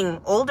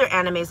rewatching older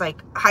animes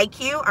like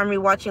Haikyuu. I'm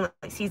rewatching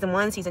like season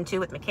 1, season 2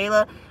 with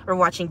Michaela. We're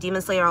watching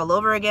Demon Slayer all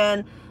over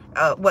again.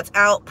 What's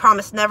out,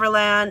 Promised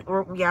Neverland.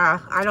 Yeah,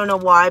 I don't know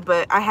why,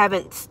 but I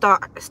haven't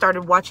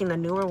started watching the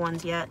newer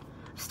ones yet.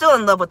 Still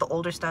in love with the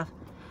older stuff.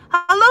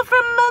 Hello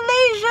from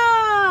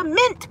Malaysia.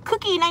 Mint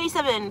Cookie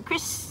 97.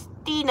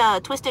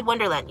 Christina Twisted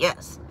Wonderland.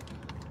 Yes.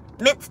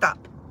 Mint stop.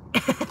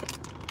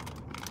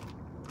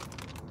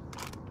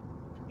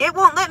 It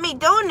won't let me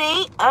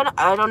donate.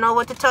 I don't know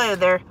what to tell you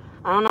there.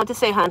 I don't know what to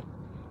say, hon.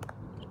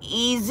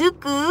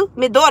 Izuku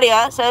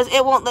Midoriya says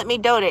it won't let me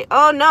donate.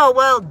 Oh no,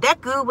 well,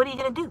 Deku, what are you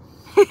gonna do?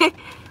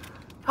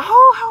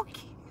 Oh, how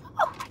cute.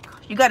 Oh my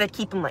gosh. You gotta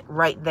keep them like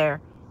right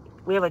there.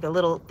 We have like a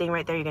little thing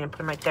right there. You're gonna put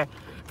them right there.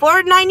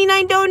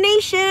 $4.99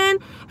 donation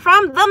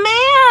from the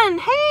man.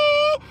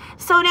 Hey.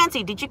 So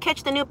Nancy, did you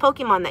catch the new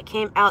Pokemon that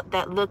came out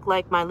that looked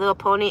like My Little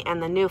Pony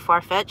and the new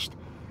Farfetch'd?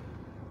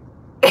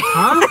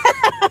 Huh?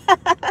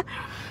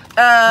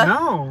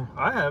 No,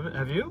 I haven't.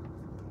 Have you?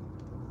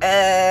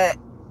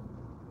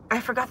 I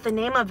forgot the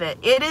name of it.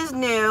 It is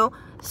new.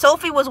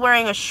 Sophie was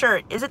wearing a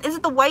shirt. Is it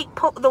the white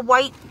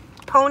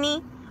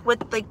pony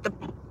with like the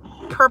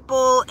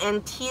purple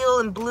and teal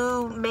and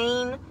blue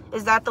mane?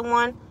 Is that the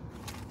one?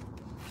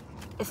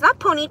 It's not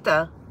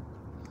Ponita.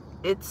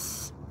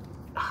 It's,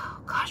 oh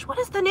gosh, what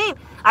is the name?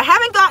 I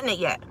haven't gotten it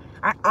yet.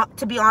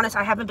 To be honest,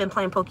 I haven't been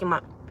playing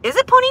Pokemon. Is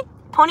it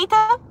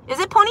Ponita? Is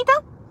it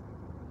Ponita?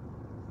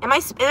 Am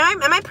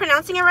I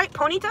pronouncing it right?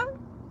 Ponita?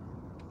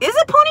 Is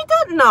it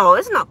Ponita? No,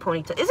 it's not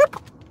Ponita. Is it?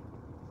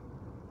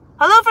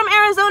 Hello from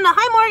Arizona.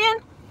 Hi,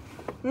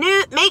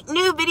 Morgan. Make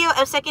new video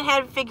of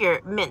secondhand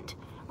figure mint.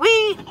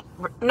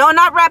 No,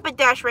 not Rapid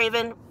Dash,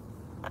 Raven.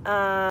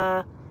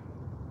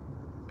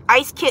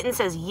 Ice Kitten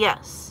says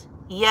yes.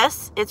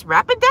 Yes, it's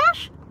Rapid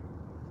Dash?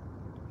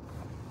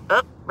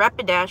 Oh,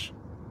 Rapid Dash.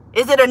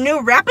 Is it a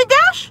new Rapid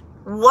Dash?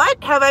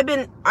 What have I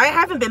been? I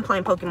haven't been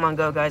playing Pokemon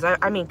Go, guys.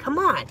 I mean, come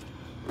on.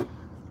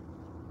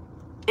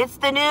 It's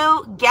the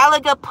new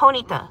Galaga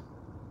Ponita.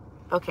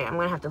 Okay, I'm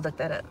going to have to look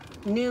that up.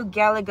 New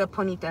Galaga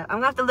Ponita. I'm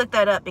going to have to look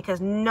that up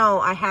because no,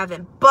 I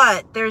haven't.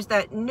 But there's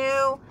that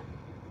new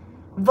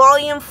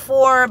Volume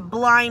 4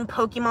 blind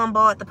Pokemon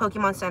ball at the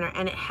Pokemon Center.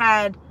 And it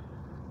had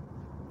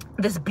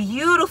this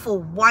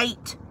beautiful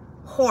white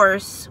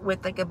horse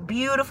with like a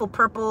beautiful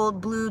purple,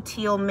 blue,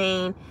 teal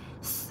mane.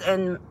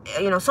 And,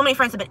 you know, so many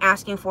friends have been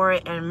asking for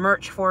it and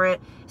merch for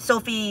it.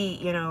 Sophie,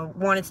 you know,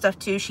 wanted stuff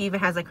too. She even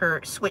has like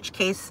her Switch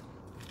case.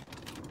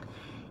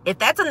 If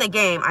that's in the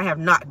game, I have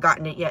not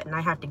gotten it yet, and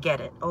I have to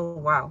get it. Oh,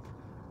 wow.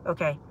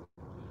 Okay.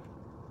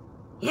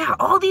 Yeah,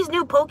 all these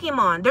new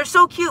Pokemon. They're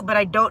so cute, but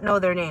I don't know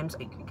their names.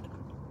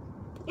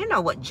 You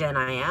know what gen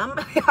I am.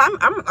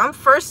 I'm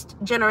first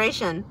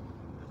generation.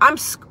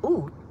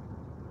 Ooh.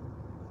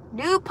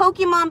 New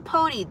Pokemon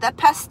Pody. The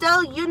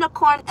pastel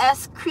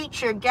unicorn-esque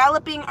creature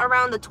galloping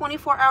around the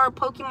 24-hour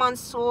Pokemon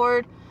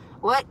Sword.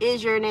 What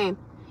is your name?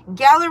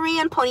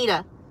 Galarian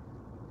Ponita.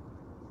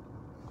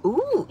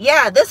 Ooh,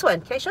 yeah, this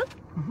one. Can I show?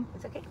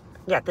 It's okay.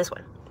 Yeah, this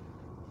one.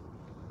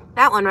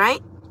 That one,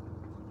 right?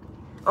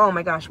 Oh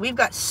my gosh, we've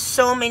got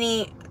so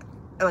many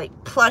like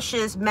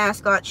plushes,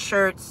 mascot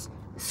shirts,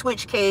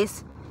 Switch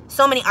case,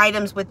 so many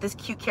items with this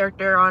cute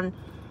character on.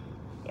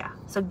 Yeah,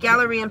 so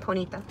Galarian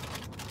Ponita.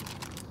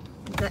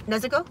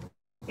 Nezuko?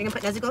 You're gonna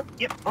put Nezuko?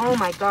 Yep. Oh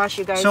my gosh,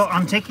 you guys. So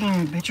I'm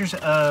taking pictures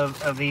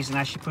of these and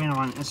actually putting them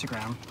on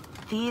Instagram.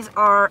 These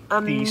are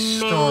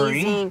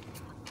amazing.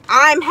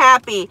 I'm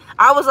happy.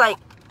 I was like,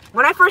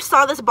 when I first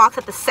saw this box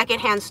at the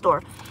secondhand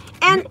store,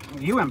 and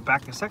you went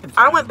back the second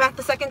time. I went back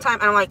the second time,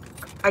 and I'm like,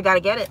 I gotta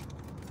get it.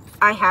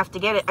 I have to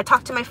get it. I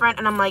talked to my friend,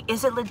 and I'm like,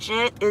 is it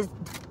legit? And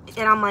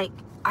I'm like,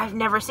 I've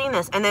never seen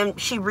this. And then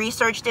she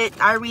researched it.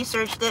 I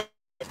researched it.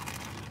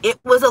 It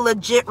was a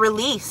legit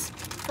release.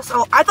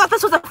 So I thought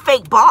this was a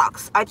fake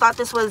box. I thought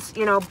this was,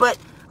 you know, but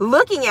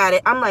looking at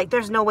it, I'm like,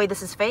 there's no way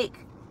this is fake.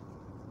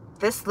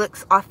 This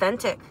looks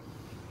authentic.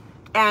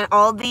 And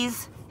all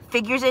these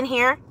figures in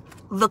here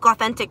look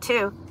authentic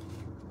too.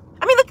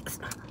 I mean, look,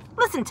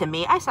 listen to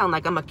me. I sound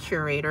like I'm a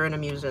curator in a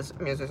museum.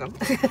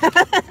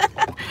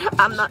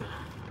 I'm not.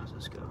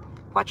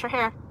 Watch your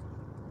hair.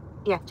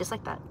 Yeah, just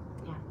like that.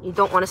 Yeah, you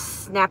don't want to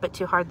snap it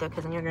too hard though,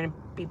 because then you're going to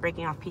be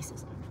breaking off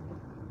pieces.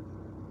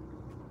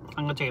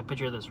 I'm going to take a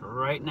picture of this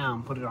right now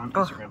and put it on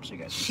Instagram so you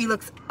guys see. She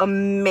looks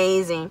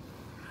amazing.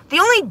 The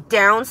only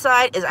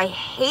downside is I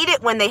hate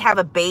it when they have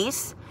a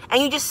base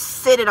and you just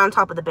sit it on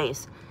top of the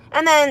base.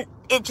 And then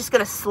it's just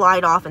going to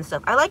slide off and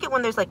stuff. I like it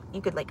when there's like,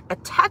 you could like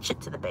attach it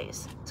to the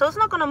base. So it's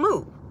not going to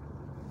move.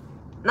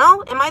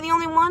 No? Am I the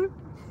only one?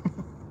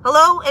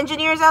 Hello,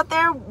 engineers out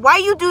there? Why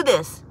you do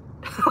this?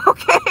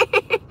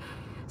 Okay?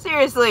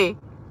 Seriously.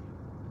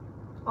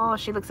 Oh,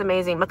 she looks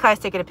amazing. Makai's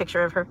taking a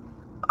picture of her.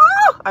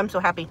 Oh, I'm so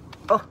happy.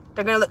 Oh,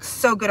 they're going to look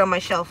so good on my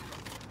shelf.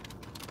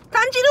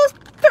 Tanjiro's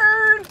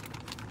turn.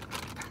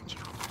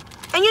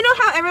 And you know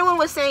how everyone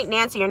was saying,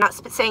 Nancy, you're not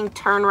saying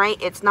turn right.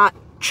 It's not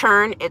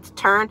churn, it's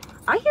turn.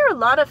 I hear a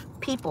lot of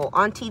people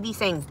on TV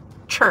saying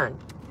churn.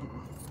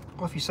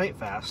 Well, if you say it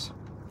fast,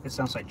 it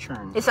sounds like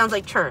churn. It sounds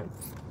like churn.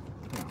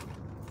 Yeah.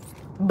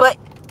 But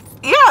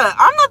yeah,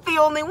 I'm not the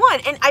only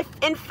one. And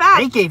in fact,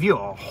 they gave you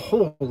a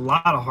whole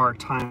lot of hard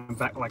time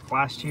back like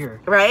last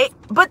year. Right?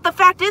 But the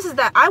fact is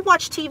that I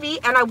watch TV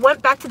and I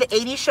went back to the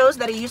 80s shows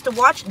that I used to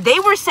watch. They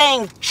were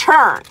saying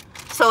churn.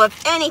 So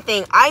if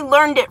anything, I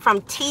learned it from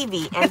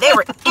TV and they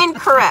were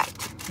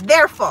incorrect.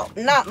 Their fault,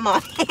 not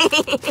mine.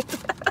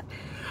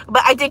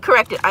 But I did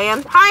correct it. I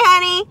am, hi,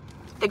 honey.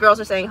 The girls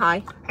are saying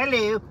hi.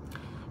 Hello.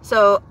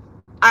 So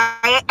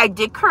I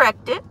did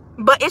correct it.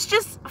 But it's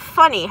just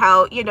funny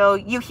how, you know,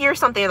 you hear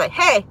something like,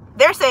 hey,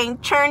 they're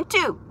saying churn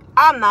too.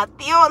 I'm not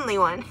the only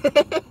one.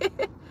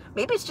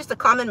 Maybe it's just a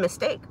common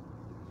mistake.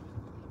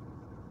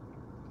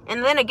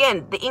 And then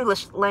again, the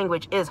English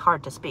language is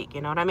hard to speak.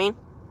 You know what I mean?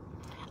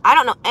 I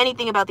don't know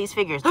anything about these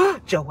figures.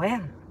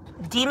 Joanne.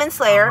 Demon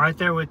Slayer. I'm right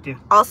there with you.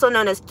 Also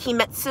known as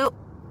Kimetsu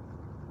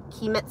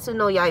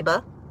no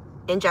Yaiba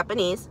in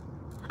Japanese.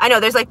 I know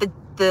there's like the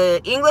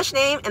the English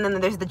name, and then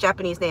there's the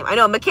Japanese name. I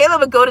know Michaela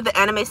would go to the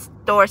anime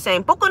store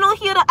saying Boku no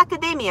Hero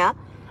Academia,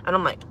 and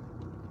I'm like,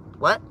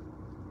 what?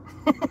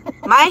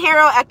 My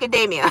Hero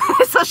Academia.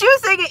 So she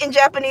was saying it in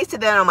Japanese to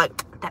them. I'm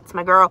like, that's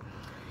my girl,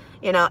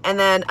 you know. And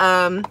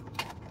then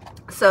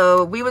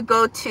so we would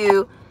go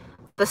to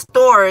the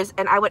stores,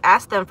 and I would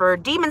ask them for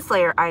Demon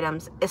Slayer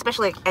items,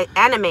 especially like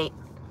anime.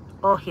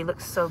 Oh, he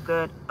looks so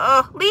good.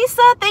 Oh,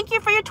 Lisa, thank you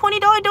for your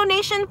 $20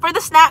 donation for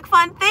the snack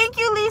fund. Thank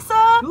you,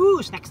 Lisa.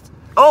 Ooh, snacks.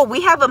 Oh,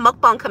 we have a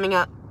mukbang coming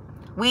up.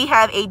 We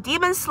have a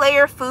Demon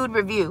Slayer food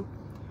review.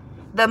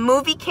 The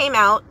movie came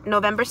out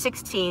November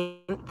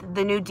 16th,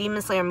 the new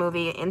Demon Slayer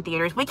movie in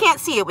theaters. We can't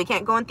see it. We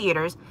can't go in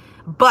theaters.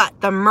 But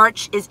the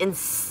merch is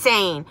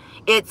insane.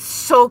 It's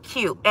so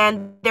cute.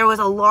 And there was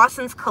a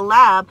Lawson's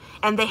collab,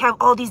 and they have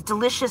all these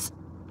delicious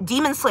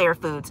Demon Slayer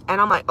foods. And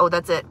I'm like, oh,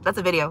 that's it. That's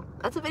a video.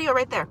 That's a video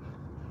right there.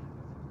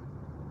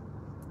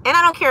 And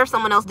I don't care if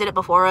someone else did it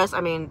before us. I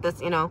mean, this,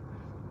 you know.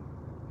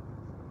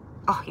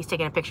 Oh, he's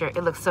taking a picture.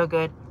 It looks so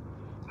good.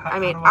 I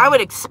mean, I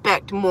would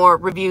expect more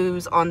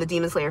reviews on the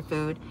Demon Slayer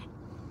food.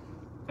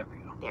 There we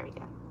go. There we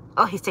go.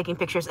 Oh, he's taking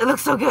pictures. It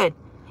looks so good.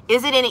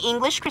 Is it in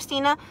English,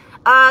 Christina?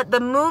 The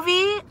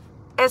movie,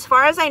 as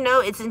far as I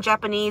know, it's in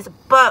Japanese,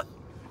 but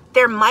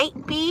there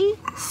might be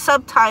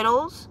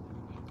subtitles.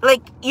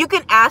 Like, you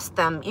can ask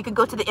them. You could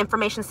go to the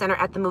information center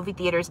at the movie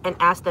theaters and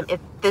ask them if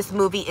this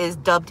movie is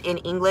dubbed in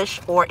English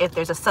or if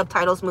there's a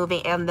subtitles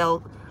movie, and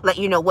they'll let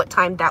you know what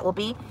time that will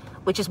be,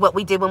 which is what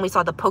we did when we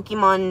saw the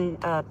Pokemon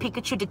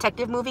Pikachu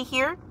detective movie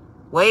here,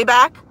 way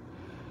back.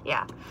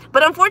 Yeah.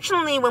 But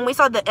unfortunately, when we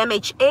saw the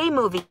MHA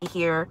movie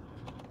here,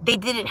 they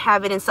didn't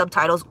have it in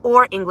subtitles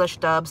or English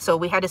dub, so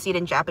we had to see it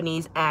in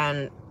Japanese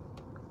and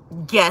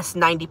guess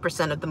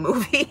 90% of the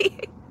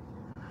movie.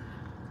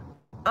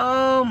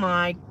 Oh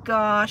my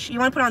gosh. You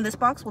want to put on this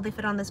box? Will they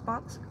fit on this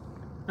box?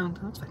 No,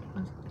 that's fine.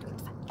 It's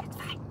fine. It's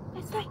fine.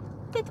 It's fine.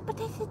 But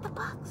this is the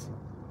box.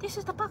 This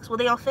is the box. Will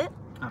they all fit?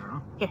 I don't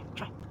know. Here,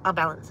 try. I'll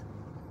balance.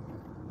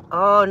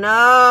 Oh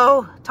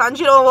no.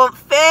 Tanjiro won't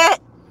fit.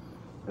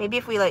 Maybe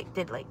if we like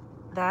did like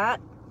that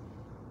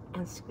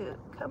and scoot.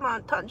 Come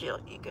on,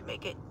 Tanjiro. You can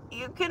make it.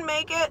 You can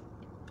make it.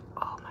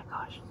 Oh my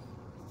gosh.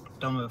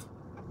 Don't move.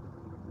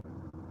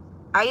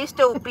 I used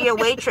to be a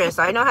waitress.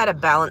 I know how to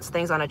balance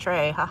things on a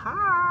tray.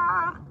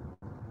 Ha-ha.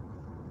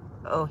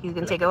 Oh, he's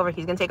going to take over.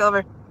 He's going to take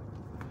over.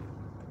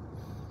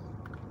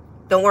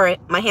 Don't worry.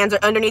 My hands are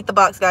underneath the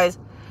box, guys.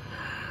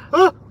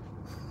 So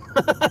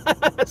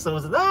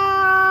was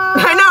that?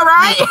 I know,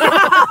 right?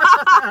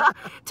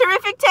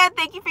 Terrific, Ted.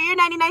 Thank you for your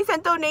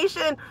 99-cent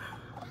donation.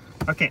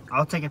 Okay,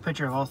 I'll take a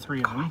picture of all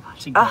three of them.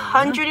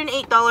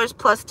 $108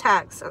 plus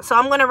tax. So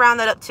I'm going to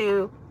round that up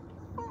to...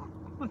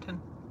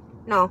 110.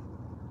 No.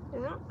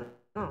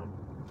 Oh.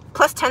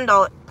 Plus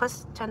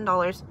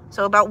 $10.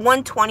 So about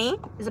 120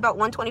 is about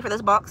 120 for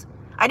this box.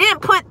 I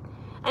didn't put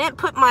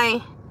my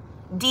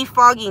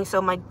defogging,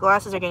 so my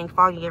glasses are getting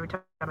foggy every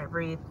time I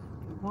breathe.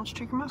 Why don't you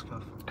take your mask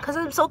off? Because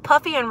I'm so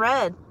puffy and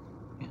red.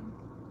 Yeah.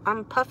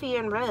 I'm puffy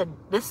and red.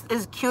 This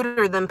is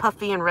cuter than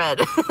puffy and red.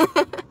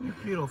 You're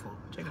beautiful.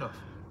 Take it off.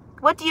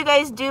 What do you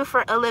guys do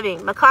for a living?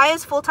 Makai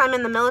is full-time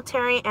in the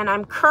military, and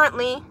I'm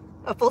currently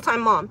a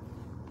full-time mom.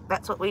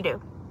 That's what we do.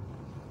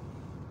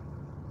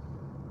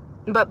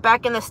 But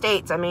back in the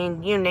States, I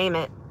mean, you name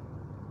it,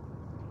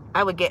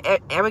 I would get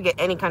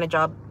any kind of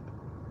job.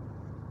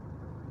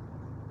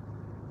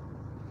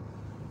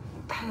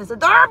 That is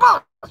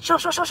adorable. Show.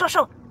 He's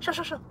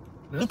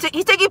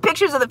taking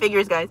pictures of the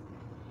figures, guys.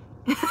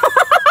 We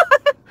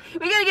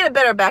gotta get a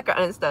better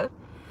background and stuff.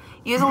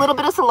 Use a little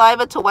bit of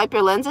saliva to wipe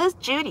your lenses,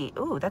 Judy.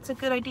 Ooh, that's a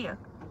good idea.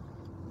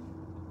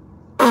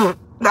 No,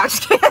 I'm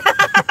just kidding.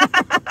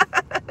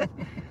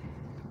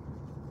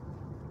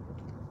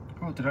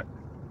 Oh, did I?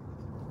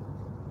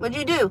 What'd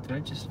you do? Did I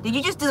just? Did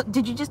you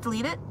just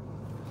delete it?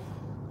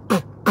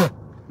 No,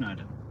 I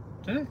didn't.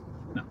 Did I?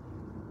 No.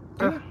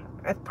 Did I?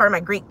 That's part of my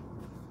Greek.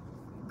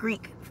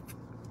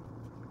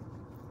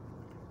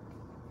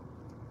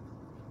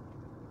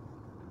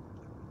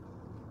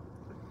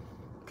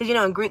 Because you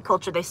know, in Greek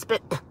culture, they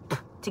spit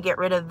to get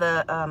rid of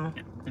the Yeah,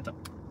 it's up.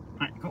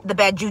 All right, cool. the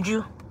bad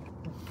juju.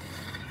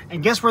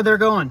 And guess where they're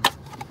going?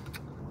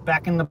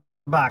 Back in the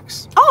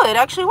box. Oh, it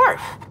actually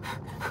worked.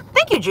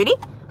 Thank you, Judy.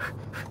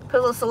 Put a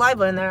little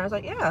saliva in there. I was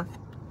like, yeah,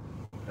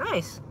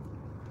 nice.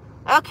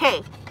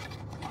 Okay,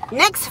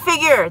 next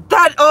figure.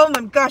 Oh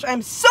my gosh,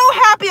 I'm so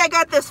happy I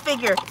got this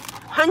figure.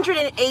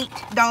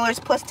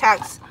 $108 plus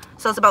tax,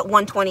 so it's about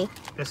 $120.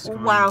 This is going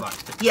in Wow. the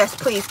box. Yes,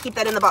 please keep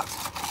that in the box.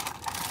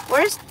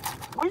 Where's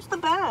the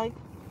bag?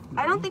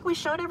 I don't think we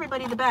showed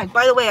everybody the bag.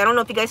 By the way, I don't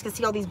know if you guys can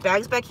see all these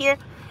bags back here.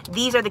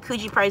 These are the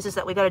Kuji prizes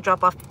that we got to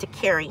drop off to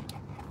Carrie.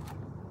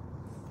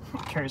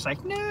 Carrie's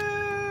like, no.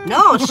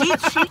 No,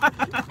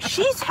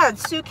 she's had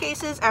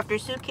suitcases after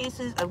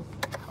suitcases of,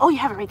 oh, you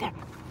have it right there,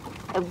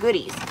 of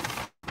goodies.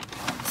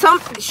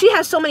 She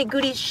has so many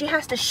goodies, she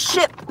has to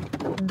ship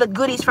the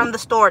goodies from the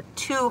store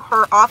to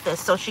her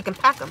office so she can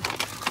pack them.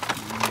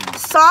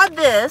 Saw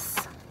this,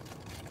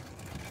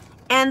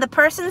 and the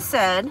person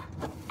said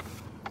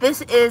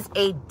This is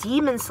a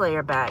Demon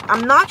Slayer bag.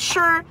 I'm not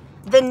sure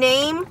the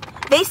name.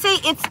 They say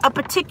it's a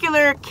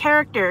particular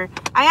character.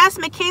 I asked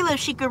Michaela if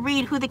she could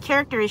read who the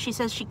character is. She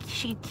says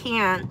she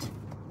can't.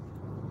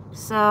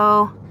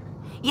 So,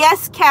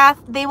 yes,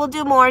 Kath, they will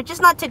do more.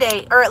 Just not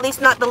today, or at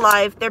least not the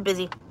live. They're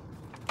busy.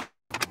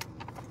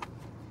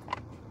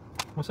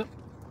 What's up?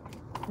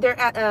 They're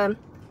at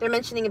they're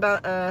mentioning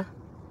about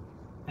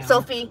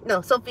Sophie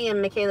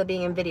and Michaela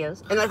being in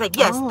videos. And I was like,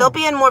 yes, they'll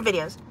be in more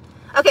videos.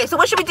 Okay, so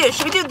what should we do?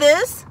 Should we do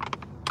this?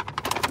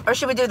 Or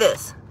should we do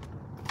this?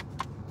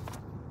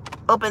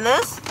 Open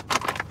this?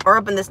 Or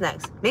open this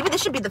next? Maybe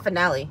this should be the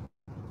finale.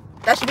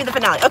 That should be the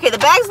finale. Okay, the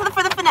bag's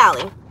for the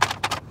finale.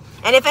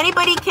 And if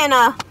anybody can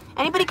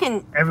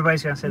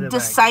Everybody's gonna say that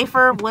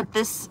decipher what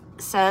this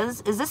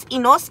says. Is this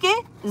Inosuke?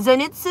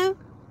 Zenitsu?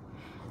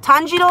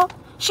 Tanjiro?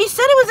 She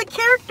said it was a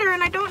character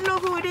and I don't know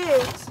who it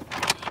is.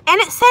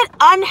 And it said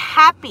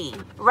unhappy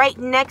right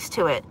next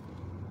to it.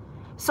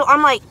 So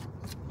I'm like,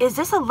 is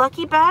this a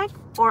lucky bag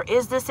or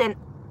is this an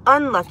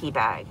unlucky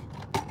bag?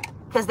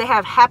 Because they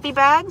have happy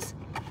bags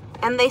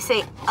and they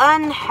say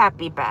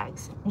unhappy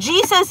bags.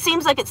 G says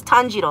seems like it's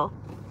Tanjiro.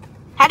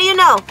 How do you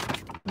know?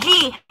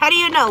 G, how do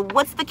you know?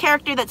 What's the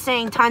character that's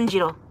saying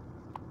Tanjiro?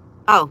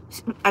 Oh,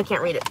 I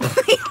can't read it.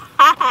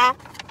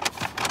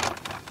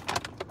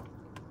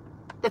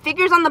 The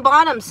figure's on the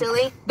bottom,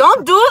 silly.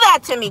 Don't do that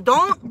to me.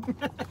 Don't.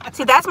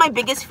 See, that's my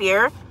biggest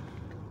fear.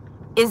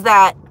 Is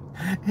that...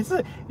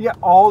 you got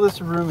all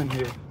this room in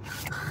here.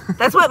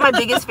 That's what my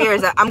biggest fear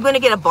is, that I'm going to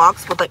get a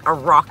box with like a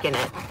rock in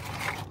it.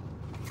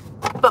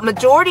 But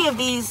majority of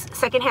these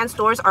secondhand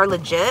stores are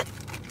legit.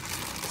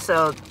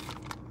 So...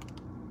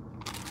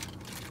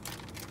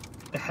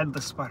 The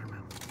headless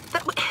Spider-Man.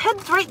 That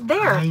head's right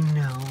there. I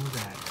know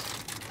that.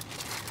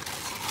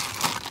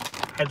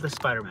 Headless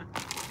Spider-Man.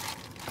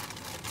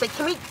 It's like,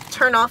 can we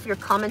turn off your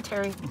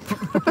commentary? His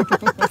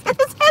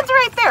head's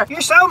right there.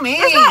 You're so mean.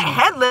 He's not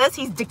headless.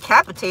 He's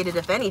decapitated,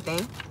 if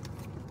anything.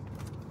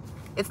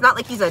 It's not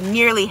like he's a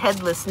nearly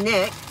headless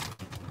Nick.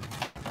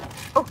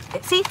 Oh,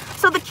 see?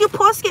 So the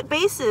Q-Posket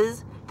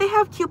bases, they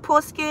have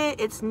Q-Posket.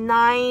 It's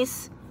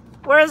nice.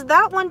 Whereas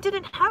that one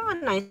didn't have a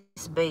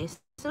nice base.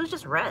 It was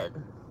just red.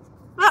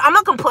 But I'm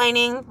not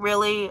complaining,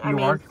 really. You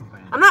are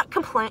complaining. I'm not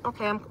complaining.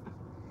 Okay,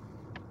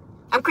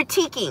 I'm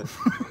critiquing.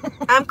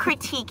 I'm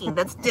critiquing.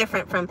 That's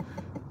different from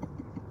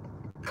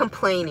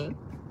complaining.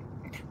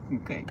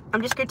 Okay.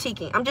 I'm just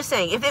critiquing. I'm just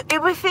saying,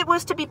 if it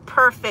was to be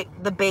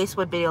perfect, the base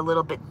would be a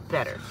little bit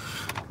better.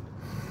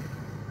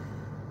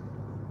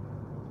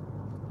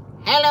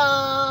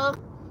 Hello.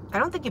 I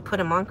don't think you put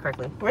him on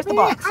correctly. Where's the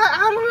box?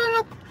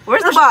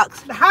 Where's the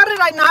box? How did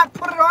I not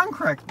put it on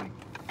correctly?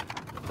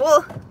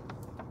 Well,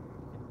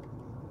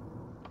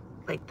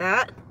 like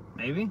that.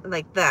 Maybe.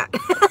 Like that.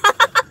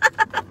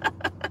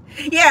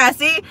 Yeah,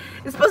 see?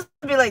 It's supposed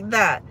to be like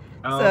that.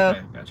 Oh, so,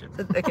 okay. Gotcha.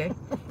 Okay.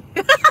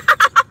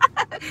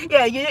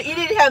 Yeah, you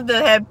didn't have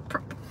the head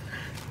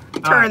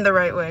turned the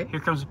right way. Here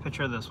comes a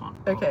picture of this one.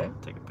 Okay. I'll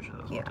take a picture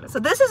of this one. Yeah. So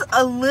this is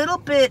a little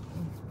bit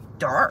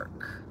dark.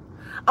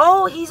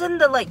 Oh, he's in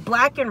the like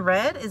black and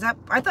red. Is that?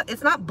 I thought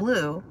it's not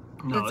blue.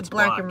 No, it's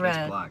black and red.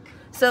 It's black.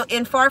 So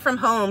in Far From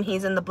Home,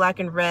 he's in the black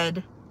and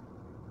red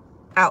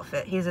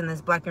outfit. He's in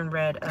this black and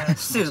red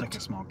suit. Looks like a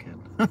small kid.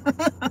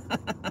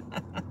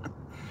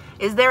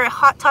 Is there a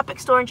Hot Topic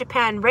store in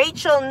Japan?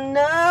 Rachel,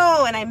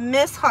 no. And I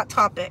miss Hot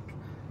Topic.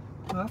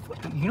 Well,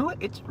 you know what?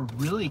 It's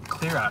really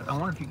clear out. I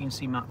wonder if you can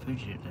see Mount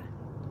Fuji today.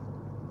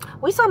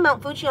 We saw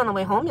Mount Fuji on the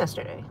way home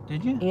yesterday.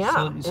 Did you?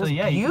 Yeah. So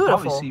yeah, beautiful. you can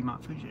probably see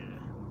Mount Fuji today.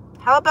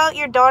 How about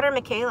your daughter,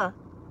 Michaela?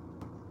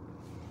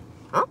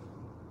 Huh?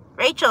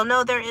 Rachel,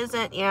 no, there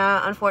isn't.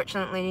 Yeah,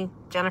 unfortunately,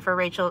 Jennifer,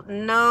 Rachel,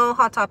 no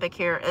Hot Topic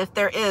here. If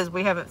there is,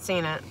 we haven't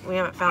seen it. We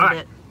haven't found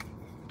it.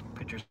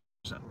 Pictures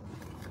up.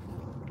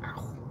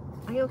 Ow.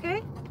 Are you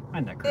okay?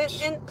 My neck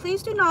hurts. And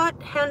please do not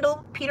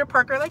handle Peter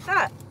Parker like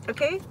that,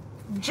 okay?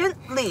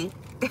 Gently.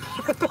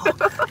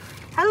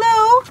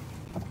 Hello?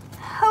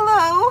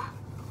 Hello?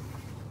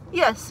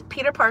 Yes,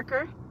 Peter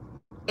Parker,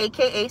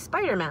 a.k.a.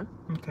 Spider-Man.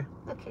 Okay.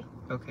 Okay.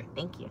 Okay.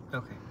 Thank you.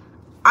 Okay.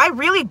 I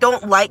really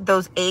don't like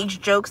those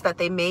age jokes that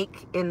they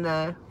make in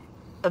the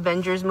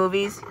Avengers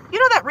movies. You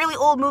know that really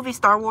old movie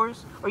Star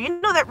Wars? Or you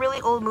know that really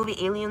old movie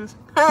Aliens?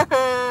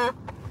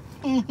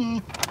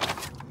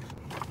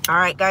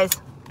 Alright, guys.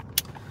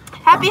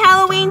 Happy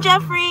Halloween,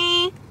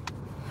 Jeffrey!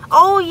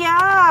 Oh,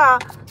 yeah.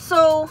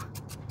 So,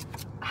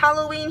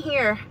 Halloween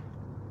here.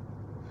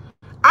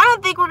 I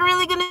don't think we're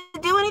really going to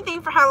do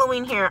anything for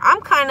Halloween here.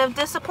 I'm kind of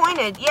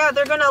disappointed. Yeah,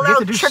 they're going to allow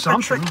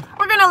trick-or-treat.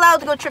 We're going to allow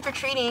to go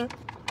trick-or-treating.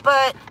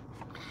 But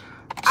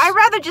I'd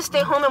rather just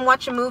stay home and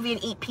watch a movie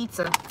and eat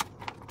pizza.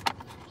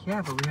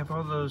 Yeah, but we have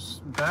all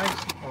those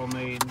bags all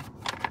made.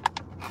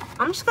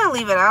 I'm just going to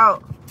leave it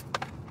out.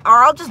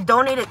 Or I'll just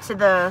donate it to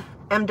the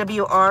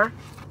MWR.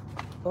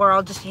 Or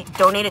I'll just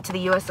donate it to the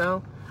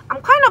USO.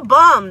 I'm kind of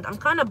bummed. I'm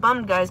kind of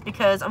bummed, guys,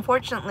 because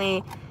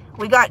unfortunately,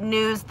 we got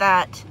news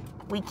that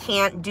we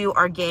can't do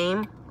our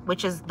game,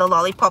 which is the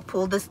lollipop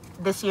pool this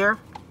year.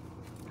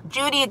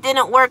 Judy, it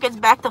didn't work. It's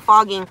back to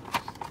fogging.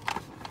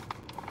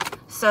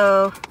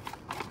 So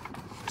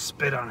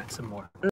Spit on it some more.